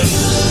mustache.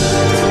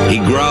 He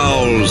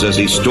growls as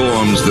he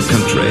storms the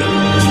country,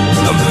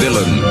 a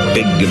villain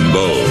big and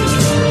bold.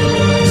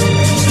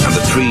 And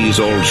the trees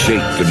all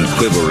shake and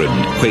quiver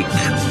and quake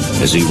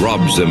as he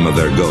robs them of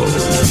their gold.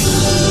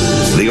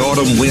 The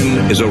autumn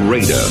wind is a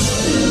raider,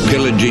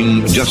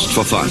 pillaging just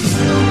for fun.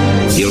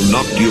 He'll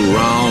knock you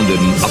round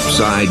and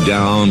upside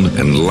down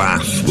and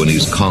laugh when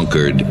he's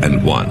conquered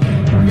and won.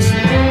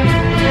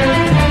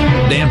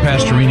 Dan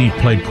Pastorini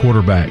played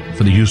quarterback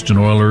for the Houston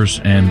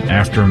Oilers, and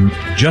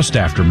just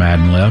after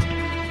Madden left,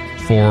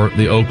 for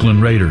the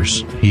Oakland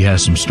Raiders. He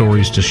has some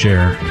stories to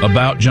share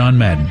about John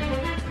Madden.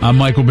 I'm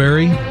Michael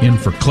Berry, in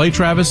for Clay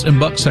Travis and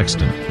Buck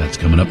Sexton. That's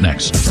coming up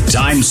next.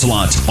 Time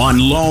slot on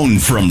loan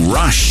from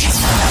Rush.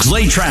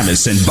 Clay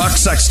Travis and Buck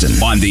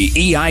Sexton on the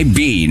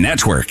EIB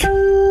Network.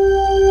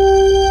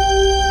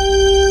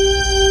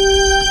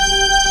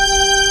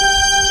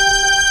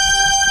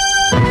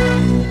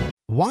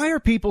 Why are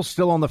people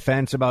still on the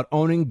fence about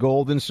owning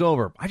gold and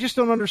silver? I just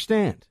don't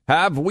understand.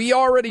 Have we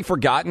already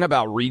forgotten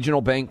about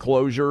regional bank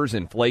closures,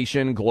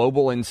 inflation,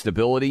 global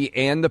instability,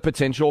 and the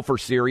potential for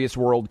serious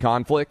world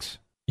conflicts?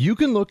 You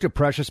can look to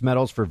precious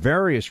metals for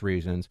various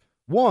reasons.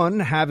 1,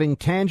 having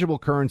tangible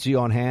currency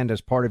on hand as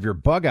part of your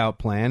bug-out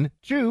plan.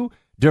 2,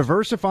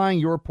 diversifying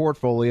your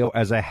portfolio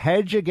as a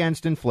hedge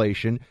against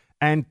inflation.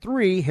 And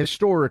 3,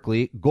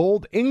 historically,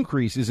 gold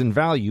increases in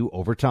value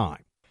over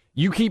time.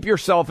 You keep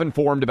yourself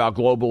informed about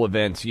global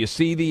events. You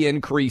see the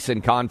increase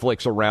in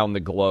conflicts around the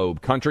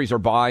globe. Countries are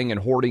buying and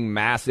hoarding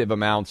massive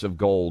amounts of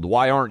gold.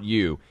 Why aren't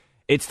you?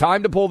 It's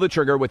time to pull the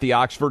trigger with the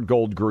Oxford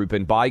Gold Group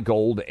and buy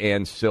gold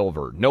and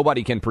silver.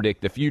 Nobody can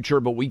predict the future,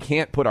 but we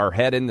can't put our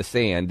head in the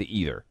sand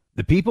either.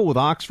 The people with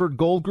Oxford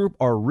Gold Group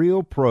are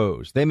real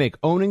pros. They make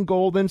owning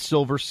gold and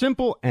silver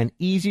simple and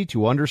easy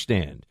to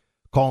understand.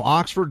 Call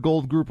Oxford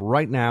Gold Group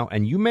right now,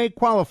 and you may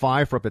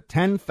qualify for up to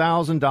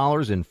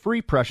 $10,000 in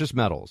free precious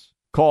metals.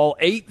 Call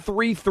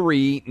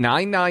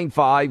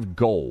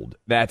 833-995-GOLD.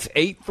 That's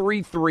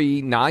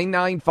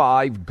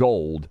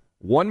 833-995-GOLD.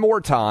 One more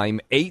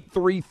time,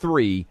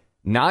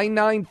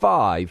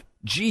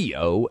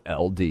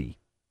 833-995-GOLD.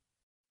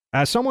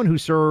 As someone who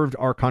served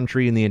our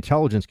country in the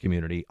intelligence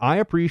community, I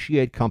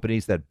appreciate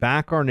companies that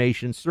back our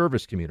nation's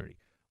service community.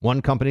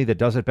 One company that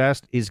does it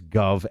best is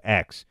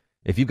GovX.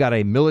 If you've got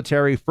a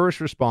military, first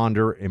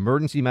responder,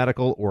 emergency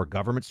medical, or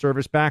government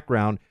service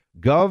background,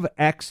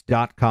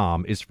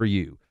 GovX.com is for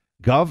you.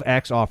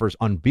 GovX offers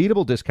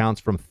unbeatable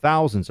discounts from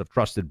thousands of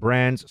trusted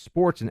brands,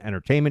 sports and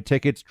entertainment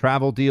tickets,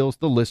 travel deals,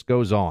 the list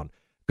goes on.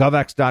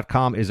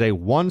 GovX.com is a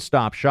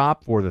one-stop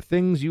shop for the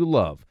things you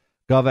love.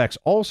 GovX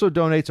also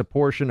donates a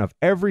portion of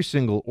every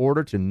single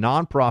order to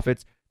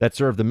nonprofits that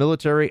serve the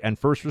military and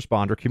first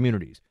responder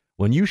communities.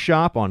 When you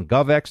shop on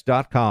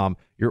GovX.com,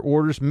 your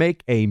orders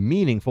make a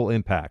meaningful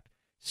impact.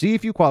 See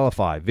if you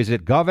qualify.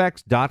 Visit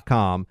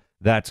GovX.com.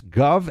 That's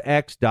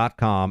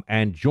GovX.com,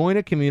 and join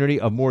a community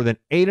of more than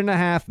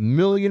 8.5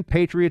 million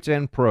patriots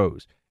and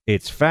pros.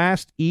 It's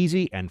fast,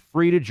 easy, and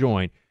free to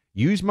join.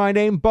 Use my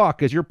name,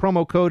 Buck, as your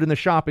promo code in the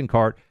shopping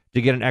cart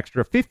to get an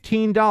extra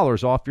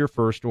 $15 off your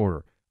first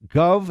order.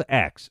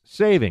 GovX,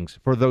 savings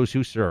for those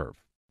who serve.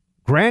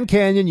 Grand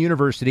Canyon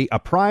University, a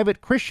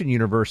private Christian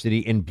university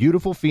in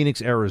beautiful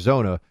Phoenix,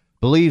 Arizona,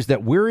 believes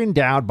that we're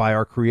endowed by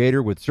our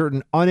Creator with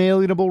certain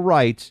unalienable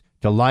rights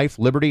to life,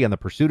 liberty, and the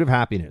pursuit of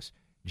happiness.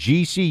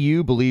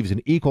 GCU believes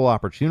in equal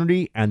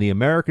opportunity, and the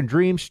American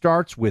dream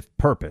starts with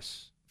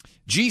purpose.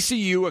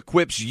 GCU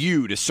equips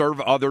you to serve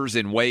others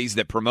in ways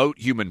that promote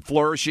human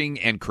flourishing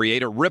and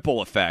create a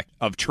ripple effect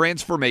of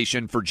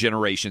transformation for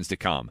generations to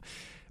come.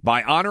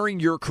 By honoring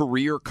your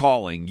career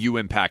calling, you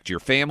impact your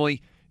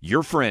family,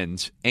 your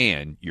friends,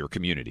 and your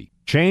community.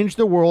 Change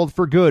the world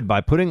for good by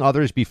putting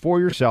others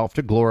before yourself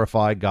to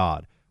glorify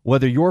God.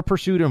 Whether your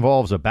pursuit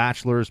involves a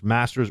bachelor's,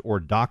 master's,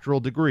 or doctoral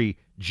degree,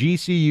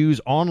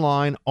 GCU's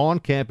online,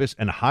 on-campus,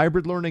 and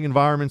hybrid learning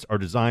environments are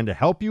designed to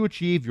help you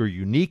achieve your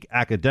unique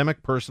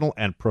academic, personal,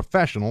 and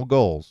professional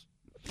goals.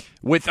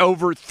 With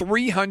over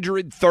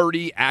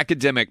 330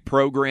 academic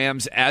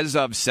programs as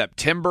of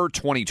September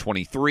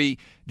 2023,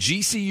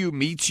 GCU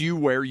meets you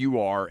where you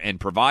are and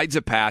provides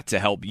a path to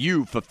help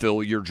you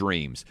fulfill your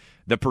dreams.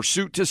 The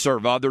pursuit to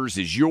serve others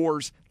is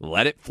yours.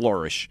 Let it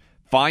flourish.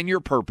 Find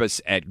your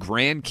purpose at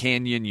Grand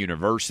Canyon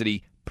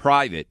University,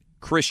 private,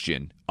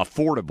 Christian,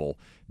 affordable.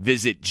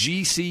 Visit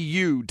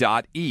gcu.edu.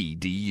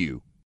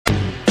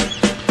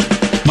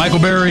 Michael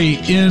Berry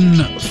in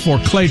for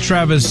Clay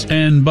Travis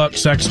and Buck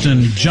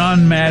Sexton.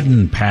 John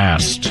Madden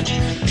passed.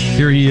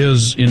 Here he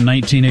is in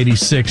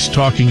 1986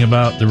 talking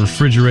about the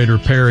refrigerator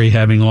Perry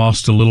having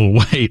lost a little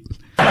weight.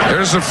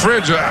 There's the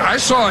fridge. I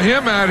saw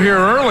him out here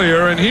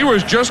earlier, and he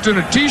was just in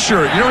a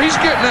T-shirt. You know, he's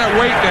getting that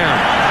weight down.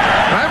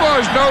 And I've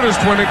always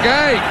noticed when a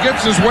guy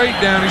gets his weight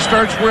down, he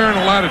starts wearing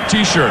a lot of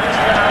T-shirts.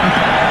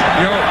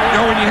 You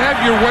know, when you have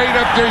your weight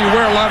up there, you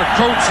wear a lot of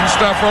coats and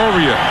stuff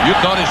over you. You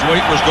thought his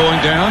weight was going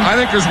down? I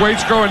think his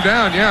weight's going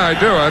down. Yeah, I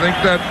do. I think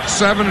that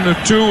 7 and a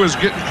 2 is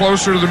getting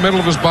closer to the middle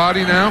of his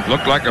body now.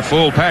 Looked like a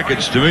full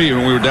package to me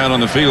when we were down on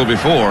the field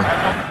before.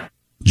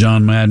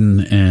 John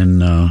Madden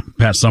and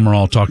Pat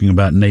Summerall talking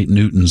about Nate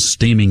Newton's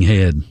steaming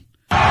head.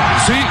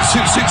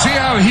 See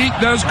how heat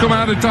does come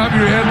out of the top of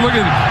your head? Look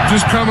at it,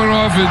 just coming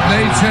off at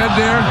Nate's head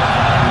there.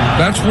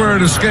 That's where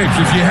it escapes.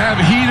 If you have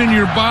heat in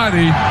your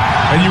body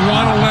and you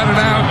want to let it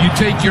out, you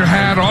take your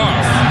hat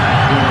off.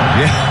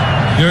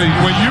 Yeah. You know,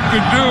 what you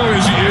could do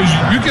is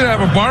you could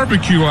have a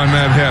barbecue on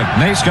that head.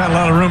 Nate's got a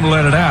lot of room to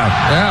let it out.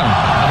 Yeah.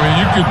 I mean,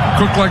 you could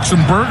cook like some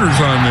burgers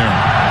on there.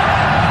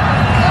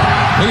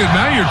 Look at,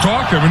 now you're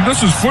talking, and this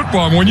is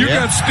football. When you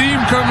got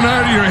steam coming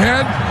out of your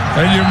head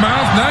and your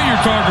mouth, now you're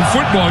talking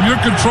football.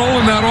 You're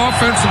controlling that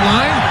offensive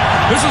line.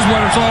 This is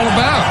what it's all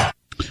about.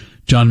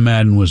 John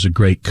Madden was a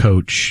great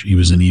coach. He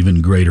was an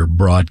even greater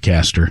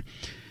broadcaster.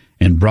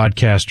 And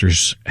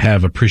broadcasters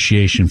have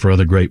appreciation for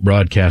other great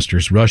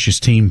broadcasters. Rush's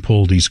team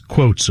pulled these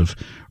quotes of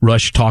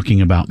Rush talking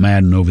about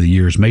Madden over the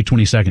years. May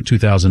 22nd,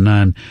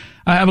 2009.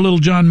 I have a little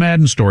John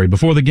Madden story.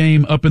 Before the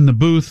game, up in the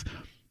booth,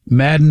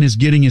 Madden is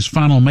getting his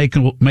final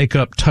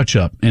makeup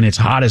touch-up, and it's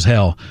hot as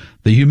hell.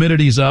 The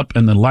humidity's up,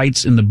 and the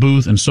lights in the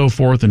booth, and so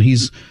forth, and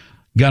he's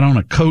got on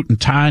a coat and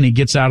tie, and he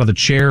gets out of the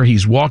chair.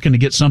 He's walking to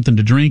get something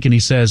to drink, and he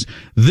says,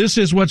 "This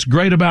is what's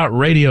great about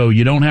radio.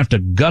 You don't have to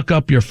guck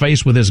up your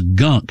face with this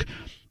gunk."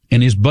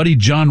 And his buddy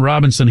John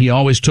Robinson, he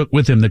always took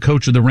with him, the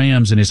coach of the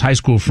Rams, and his high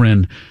school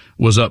friend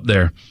was up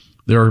there.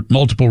 There are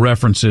multiple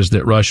references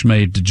that Rush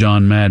made to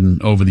John Madden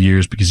over the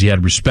years because he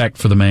had respect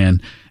for the man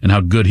and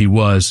how good he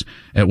was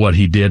at what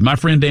he did. My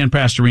friend Dan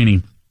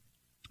Pastorini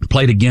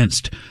played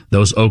against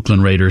those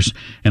Oakland Raiders,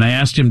 and I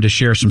asked him to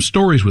share some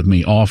stories with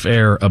me off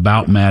air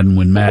about Madden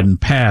when Madden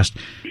passed.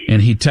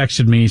 And he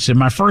texted me, he said,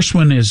 my first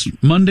one is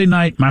Monday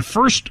night, my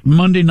first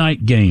Monday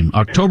night game,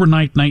 October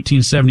 9th,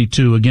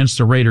 1972 against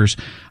the Raiders.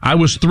 I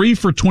was 3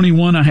 for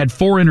 21. I had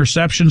 4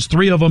 interceptions,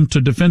 3 of them to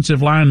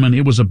defensive linemen.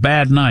 It was a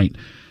bad night.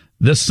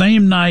 The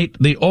same night,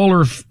 the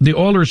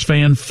Oilers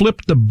fan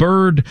flipped the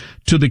bird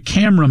to the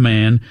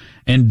cameraman,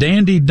 and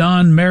Dandy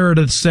Don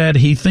Meredith said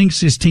he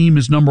thinks his team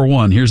is number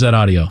 1. Here's that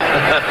audio.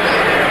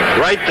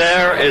 Right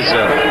there is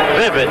a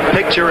vivid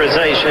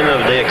picturization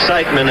of the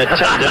excitement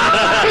attendant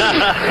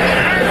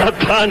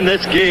upon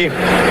this game.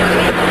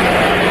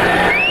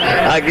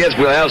 I guess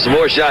we'll have some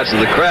more shots of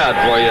the crowd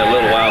for you in a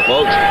little while,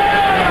 folks.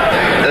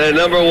 They're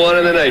number 1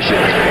 in the nation.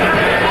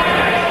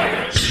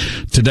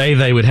 Today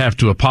they would have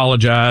to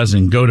apologize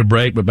and go to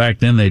break, but back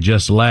then they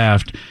just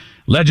laughed.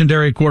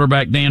 Legendary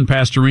quarterback Dan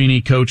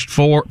Pastorini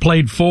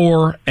played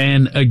for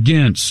and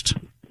against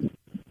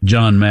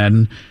John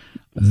Madden.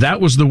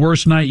 That was the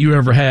worst night you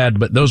ever had,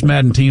 but those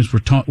Madden teams were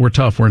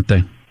tough, weren't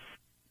they?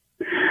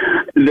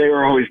 They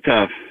were always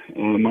tough,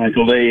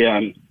 Michael.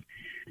 They,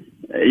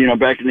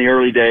 back in the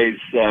early days,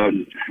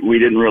 we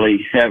didn't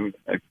really have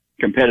a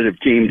competitive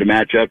team to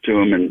match up to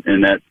them,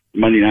 and that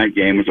Monday night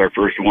game was our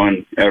first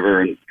one ever,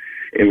 and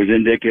it was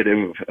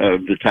indicative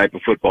of the type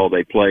of football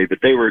they play. But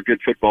they were a good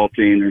football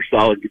team. They're a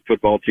solid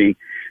football team,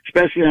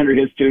 especially under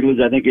his tutelage.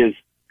 I think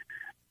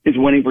his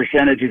winning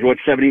percentage is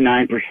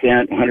 79%,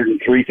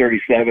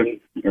 103-37,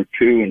 or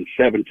 2 and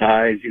 7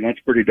 ties. That's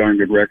a pretty darn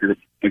good record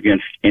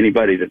against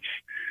anybody that's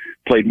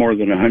played more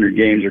than 100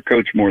 games or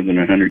coached more than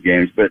 100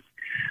 games. But,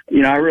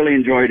 I really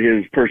enjoyed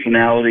his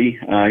personality.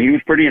 He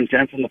was pretty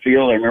intense on the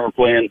field. I remember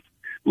playing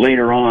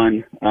later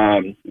on.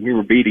 We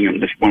were beating him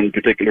this one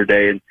particular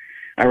day, and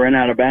I ran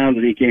out of bounds,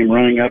 and he came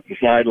running up the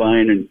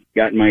sideline and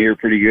got in my ear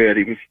pretty good.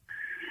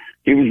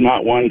 He was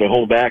not one to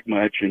hold back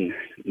much, and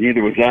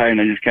neither was I, and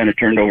I just kind of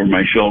turned over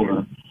my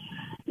shoulder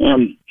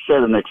and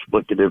said an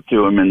expletive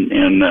to him,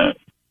 and the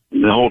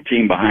whole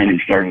team behind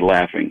him started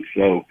laughing.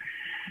 So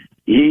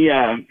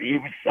I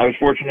was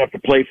fortunate enough to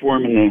play for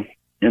him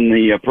in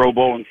the Pro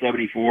Bowl in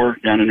 '74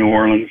 down in New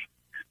Orleans.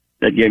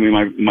 That gave me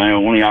my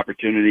only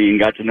opportunity, and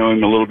got to know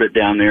him a little bit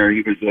down there.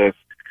 He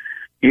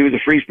was a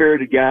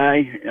free-spirited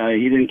guy.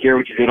 He didn't care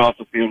what you did off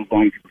the field as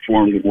long as you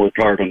performed and worked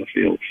hard on the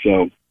field.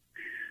 So,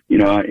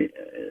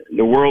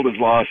 the world has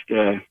lost,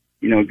 a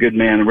good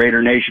man.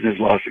 Raider Nation has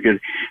lost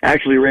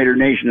Raider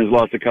Nation has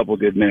lost a couple of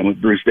good men,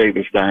 with Bruce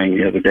Davis dying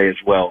the other day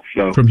as well.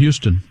 So from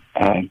Houston.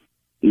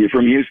 You're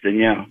from Houston,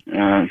 yeah.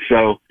 It's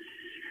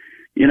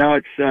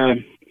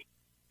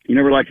you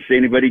never like to see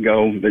anybody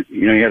go, but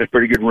he had a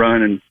pretty good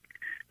run, and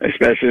I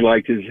especially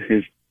liked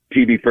his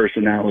TV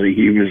personality.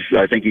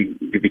 I think he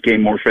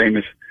became more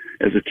famous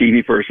as a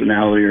TV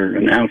personality or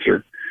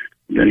announcer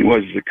than he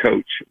was as a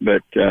coach.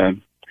 But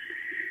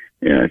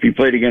if you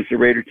played against a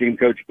Raider team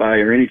coached by,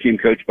 or any team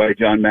coached by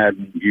John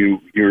Madden,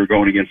 you're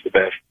going against the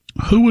best.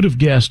 Who would have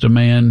guessed a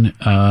man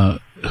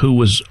who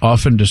was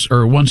often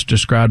once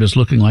described as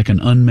looking like an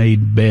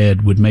unmade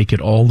bed would make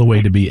it all the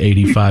way to be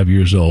 85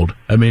 years old?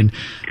 I mean,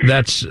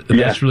 that's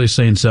really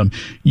saying something.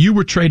 You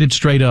were traded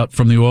straight up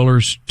from the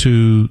Oilers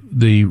to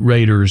the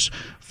Raiders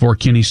for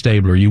Kenny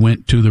Stabler. You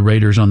went to the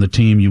Raiders on the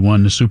team. You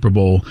won the Super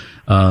Bowl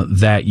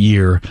that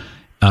year.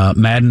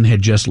 Madden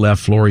had just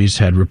left. Flores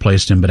had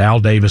replaced him, but Al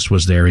Davis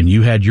was there, and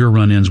you had your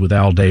run-ins with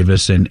Al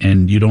Davis,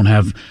 and you don't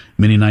have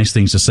many nice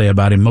things to say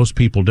about him. Most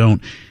people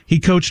don't. He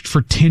coached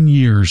for 10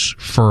 years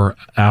for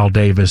Al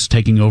Davis,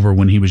 taking over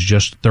when he was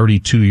just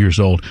 32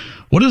 years old.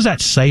 What does that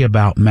say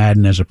about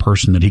Madden as a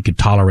person that he could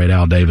tolerate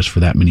Al Davis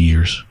for that many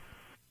years?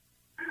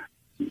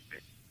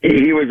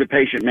 He was a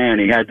patient man.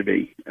 He had to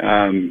be,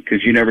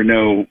 because you never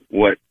know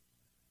what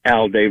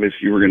Al Davis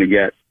you were going to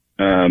get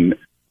from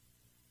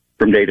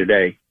day to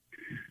day.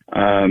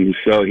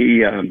 So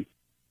he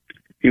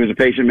was a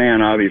patient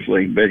man,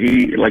 obviously, but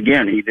he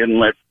didn't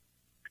let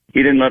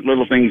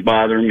little things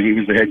bother him. He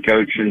was the head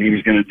coach, and he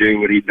was going to do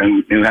what he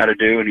knew how to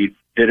do, and he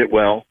did it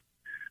well.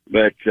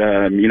 But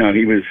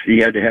he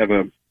had to have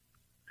a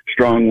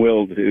strong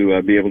will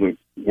to be able to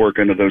work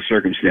under those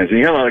circumstances. And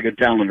he had a lot of good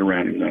talent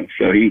around him, though.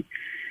 So he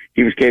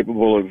was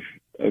capable of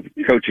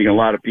coaching a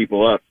lot of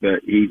people up,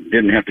 but he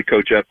didn't have to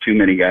coach up too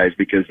many guys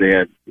because they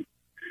had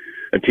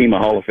a team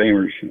of Hall of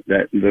Famers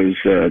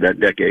that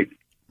decade.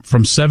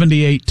 From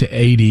 78 to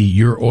 80,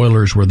 your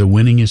Oilers were the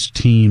winningest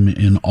team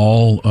in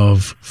all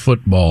of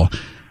football.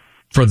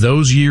 For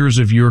those years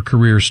of your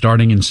career,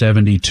 starting in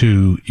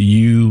 72,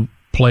 you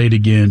played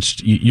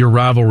against, your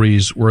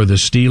rivalries were the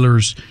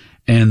Steelers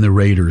and the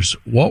Raiders.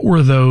 What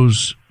were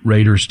those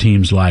Raiders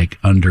teams like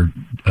under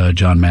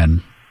John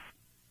Madden?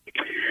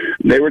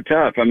 They were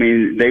tough. I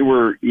mean, they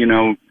were,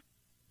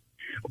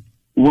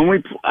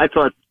 I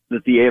thought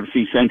that the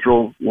AFC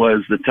Central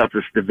was the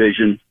toughest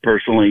division,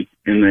 personally,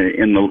 in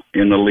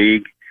the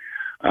league.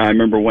 I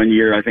remember one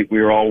year, I think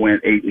we all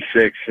went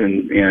 8-6,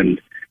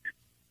 and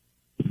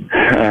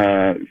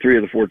 3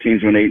 of the 4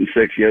 teams went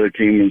 8-6. The other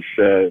team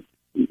was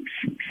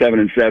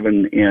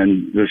 7-7,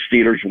 and the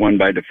Steelers won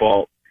by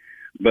default.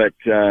 But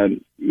the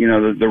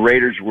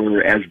Raiders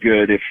were as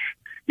good. If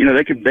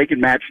they could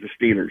match the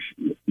Steelers.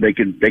 They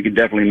could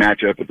definitely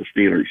match up with the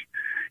Steelers.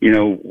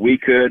 We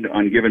could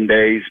on given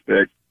days,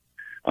 but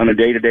on a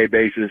day-to-day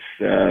basis,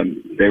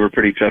 they were a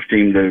pretty tough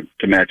team to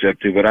match up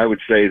to. But I would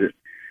say that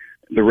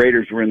the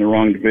Raiders were in the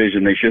wrong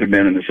division. They should have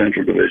been in the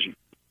Central Division.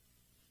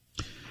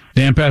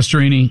 Dan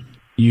Pastorini,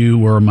 you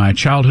were my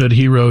childhood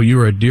hero.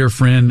 You are a dear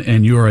friend,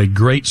 and you are a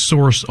great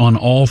source on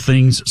all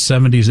things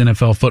 70s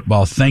NFL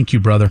football. Thank you,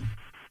 brother.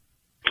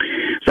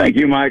 Thank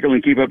you, Michael,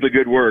 and keep up the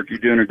good work. You're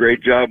doing a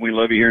great job. We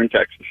love you here in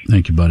Texas.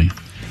 Thank you, buddy.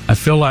 I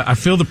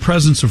feel the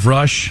presence of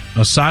Rush,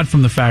 aside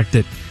from the fact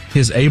that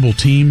his able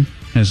team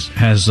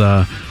has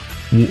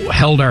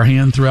held our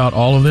hand throughout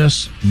all of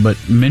this, but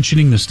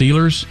mentioning the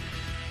Steelers,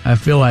 I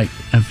feel like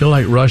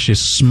Rush is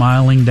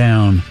smiling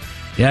down.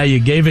 Yeah, you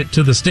gave it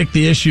to the stick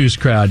the issues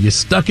crowd. You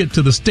stuck it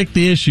to the stick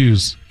the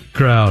issues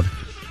crowd.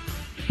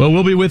 Well,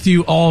 we'll be with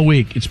you all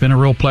week. It's been a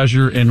real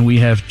pleasure, and we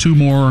have 2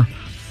 more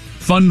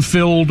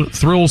fun-filled,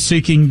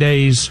 thrill-seeking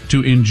days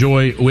to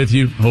enjoy with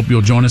you. Hope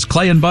you'll join us.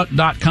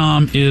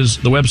 ClayandBuck.com is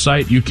the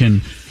website. You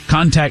can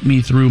contact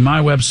me through my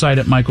website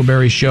at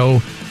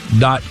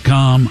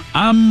michaelberryshow.com.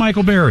 I'm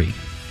Michael Berry,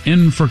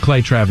 in for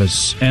Clay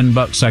Travis and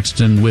Buck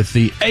Sexton with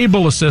the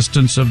able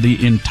assistance of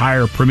the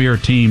entire Premier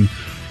team.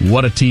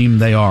 What a team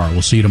they are.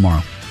 We'll see you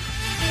tomorrow.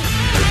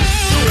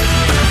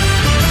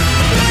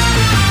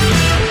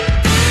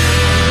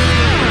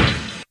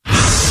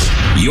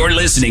 You're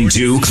listening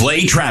to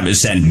Clay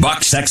Travis and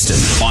Buck Sexton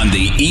on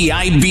the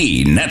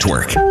EIB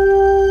Network.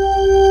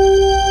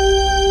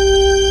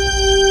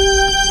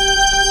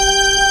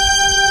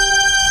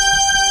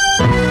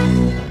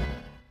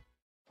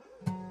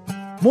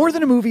 More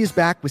Than a Movie is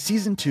back with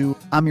Season 2.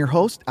 I'm your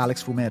host,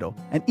 Alex Fumero,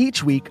 and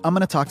each week I'm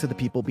going to talk to the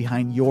people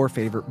behind your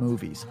favorite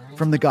movies.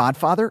 From The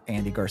Godfather,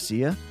 Andy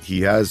Garcia.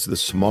 He has the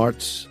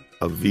smarts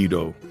of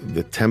Vito,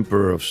 the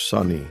temper of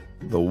Sonny,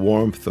 the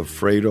warmth of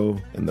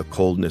Fredo, and the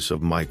coldness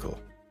of Michael.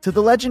 To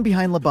the legend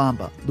behind La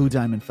Bamba, Lou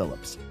Diamond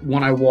Phillips.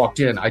 When I walked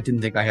in, I didn't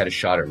think I had a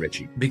shot at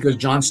Richie because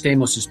John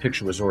Stamos'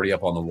 picture was already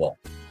up on the wall.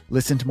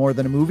 Listen to More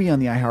Than a Movie on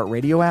the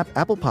iHeartRadio app,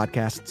 Apple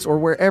Podcasts, or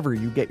wherever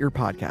you get your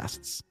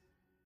podcasts.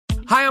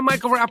 Hi, I'm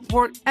Michael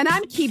Rappaport. And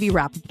I'm Kibi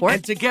Rappaport.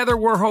 And together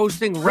we're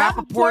hosting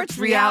Rappaport's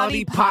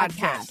Reality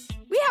Podcast.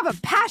 We have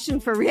a passion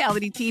for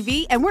reality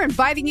TV, and we're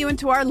inviting you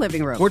into our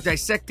living room. We're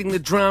dissecting the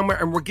drama,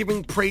 and we're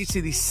giving praise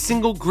to the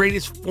single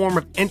greatest form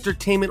of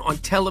entertainment on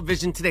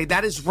television today.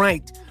 That is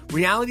right.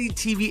 Reality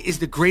TV is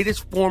the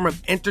greatest form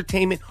of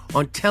entertainment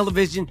on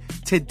television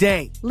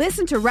today.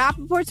 Listen to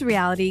Rappaport's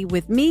Reality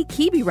with me,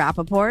 Kibi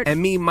Rappaport.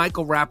 And me,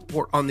 Michael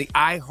Rappaport, on the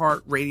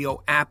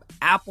iHeartRadio app,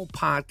 Apple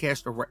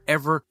Podcast, or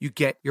wherever you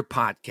get your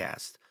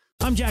podcast.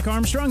 I'm Jack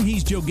Armstrong.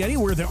 He's Joe Getty.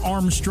 We're the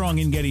Armstrong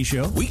and Getty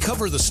Show. We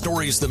cover the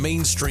stories the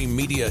mainstream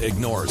media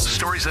ignores.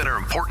 Stories that are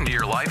important to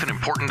your life and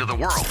important to the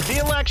world. The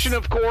election,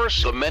 of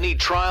course. The many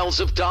trials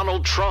of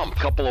Donald Trump.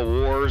 Couple of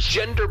wars.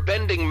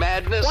 Gender-bending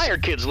madness. Why are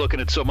kids looking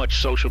at so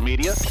much social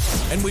media?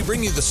 And we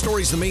bring you the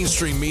stories the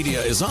mainstream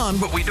media is on,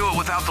 but we do it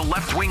without the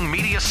left-wing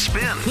media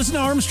spin. Listen to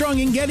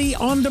Armstrong and Getty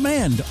on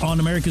demand on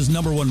America's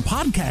 #1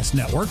 podcast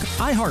network,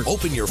 iHeart.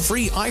 Open your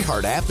free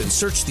iHeart app and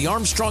search The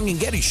Armstrong and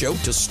Getty Show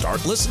to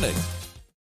start listening.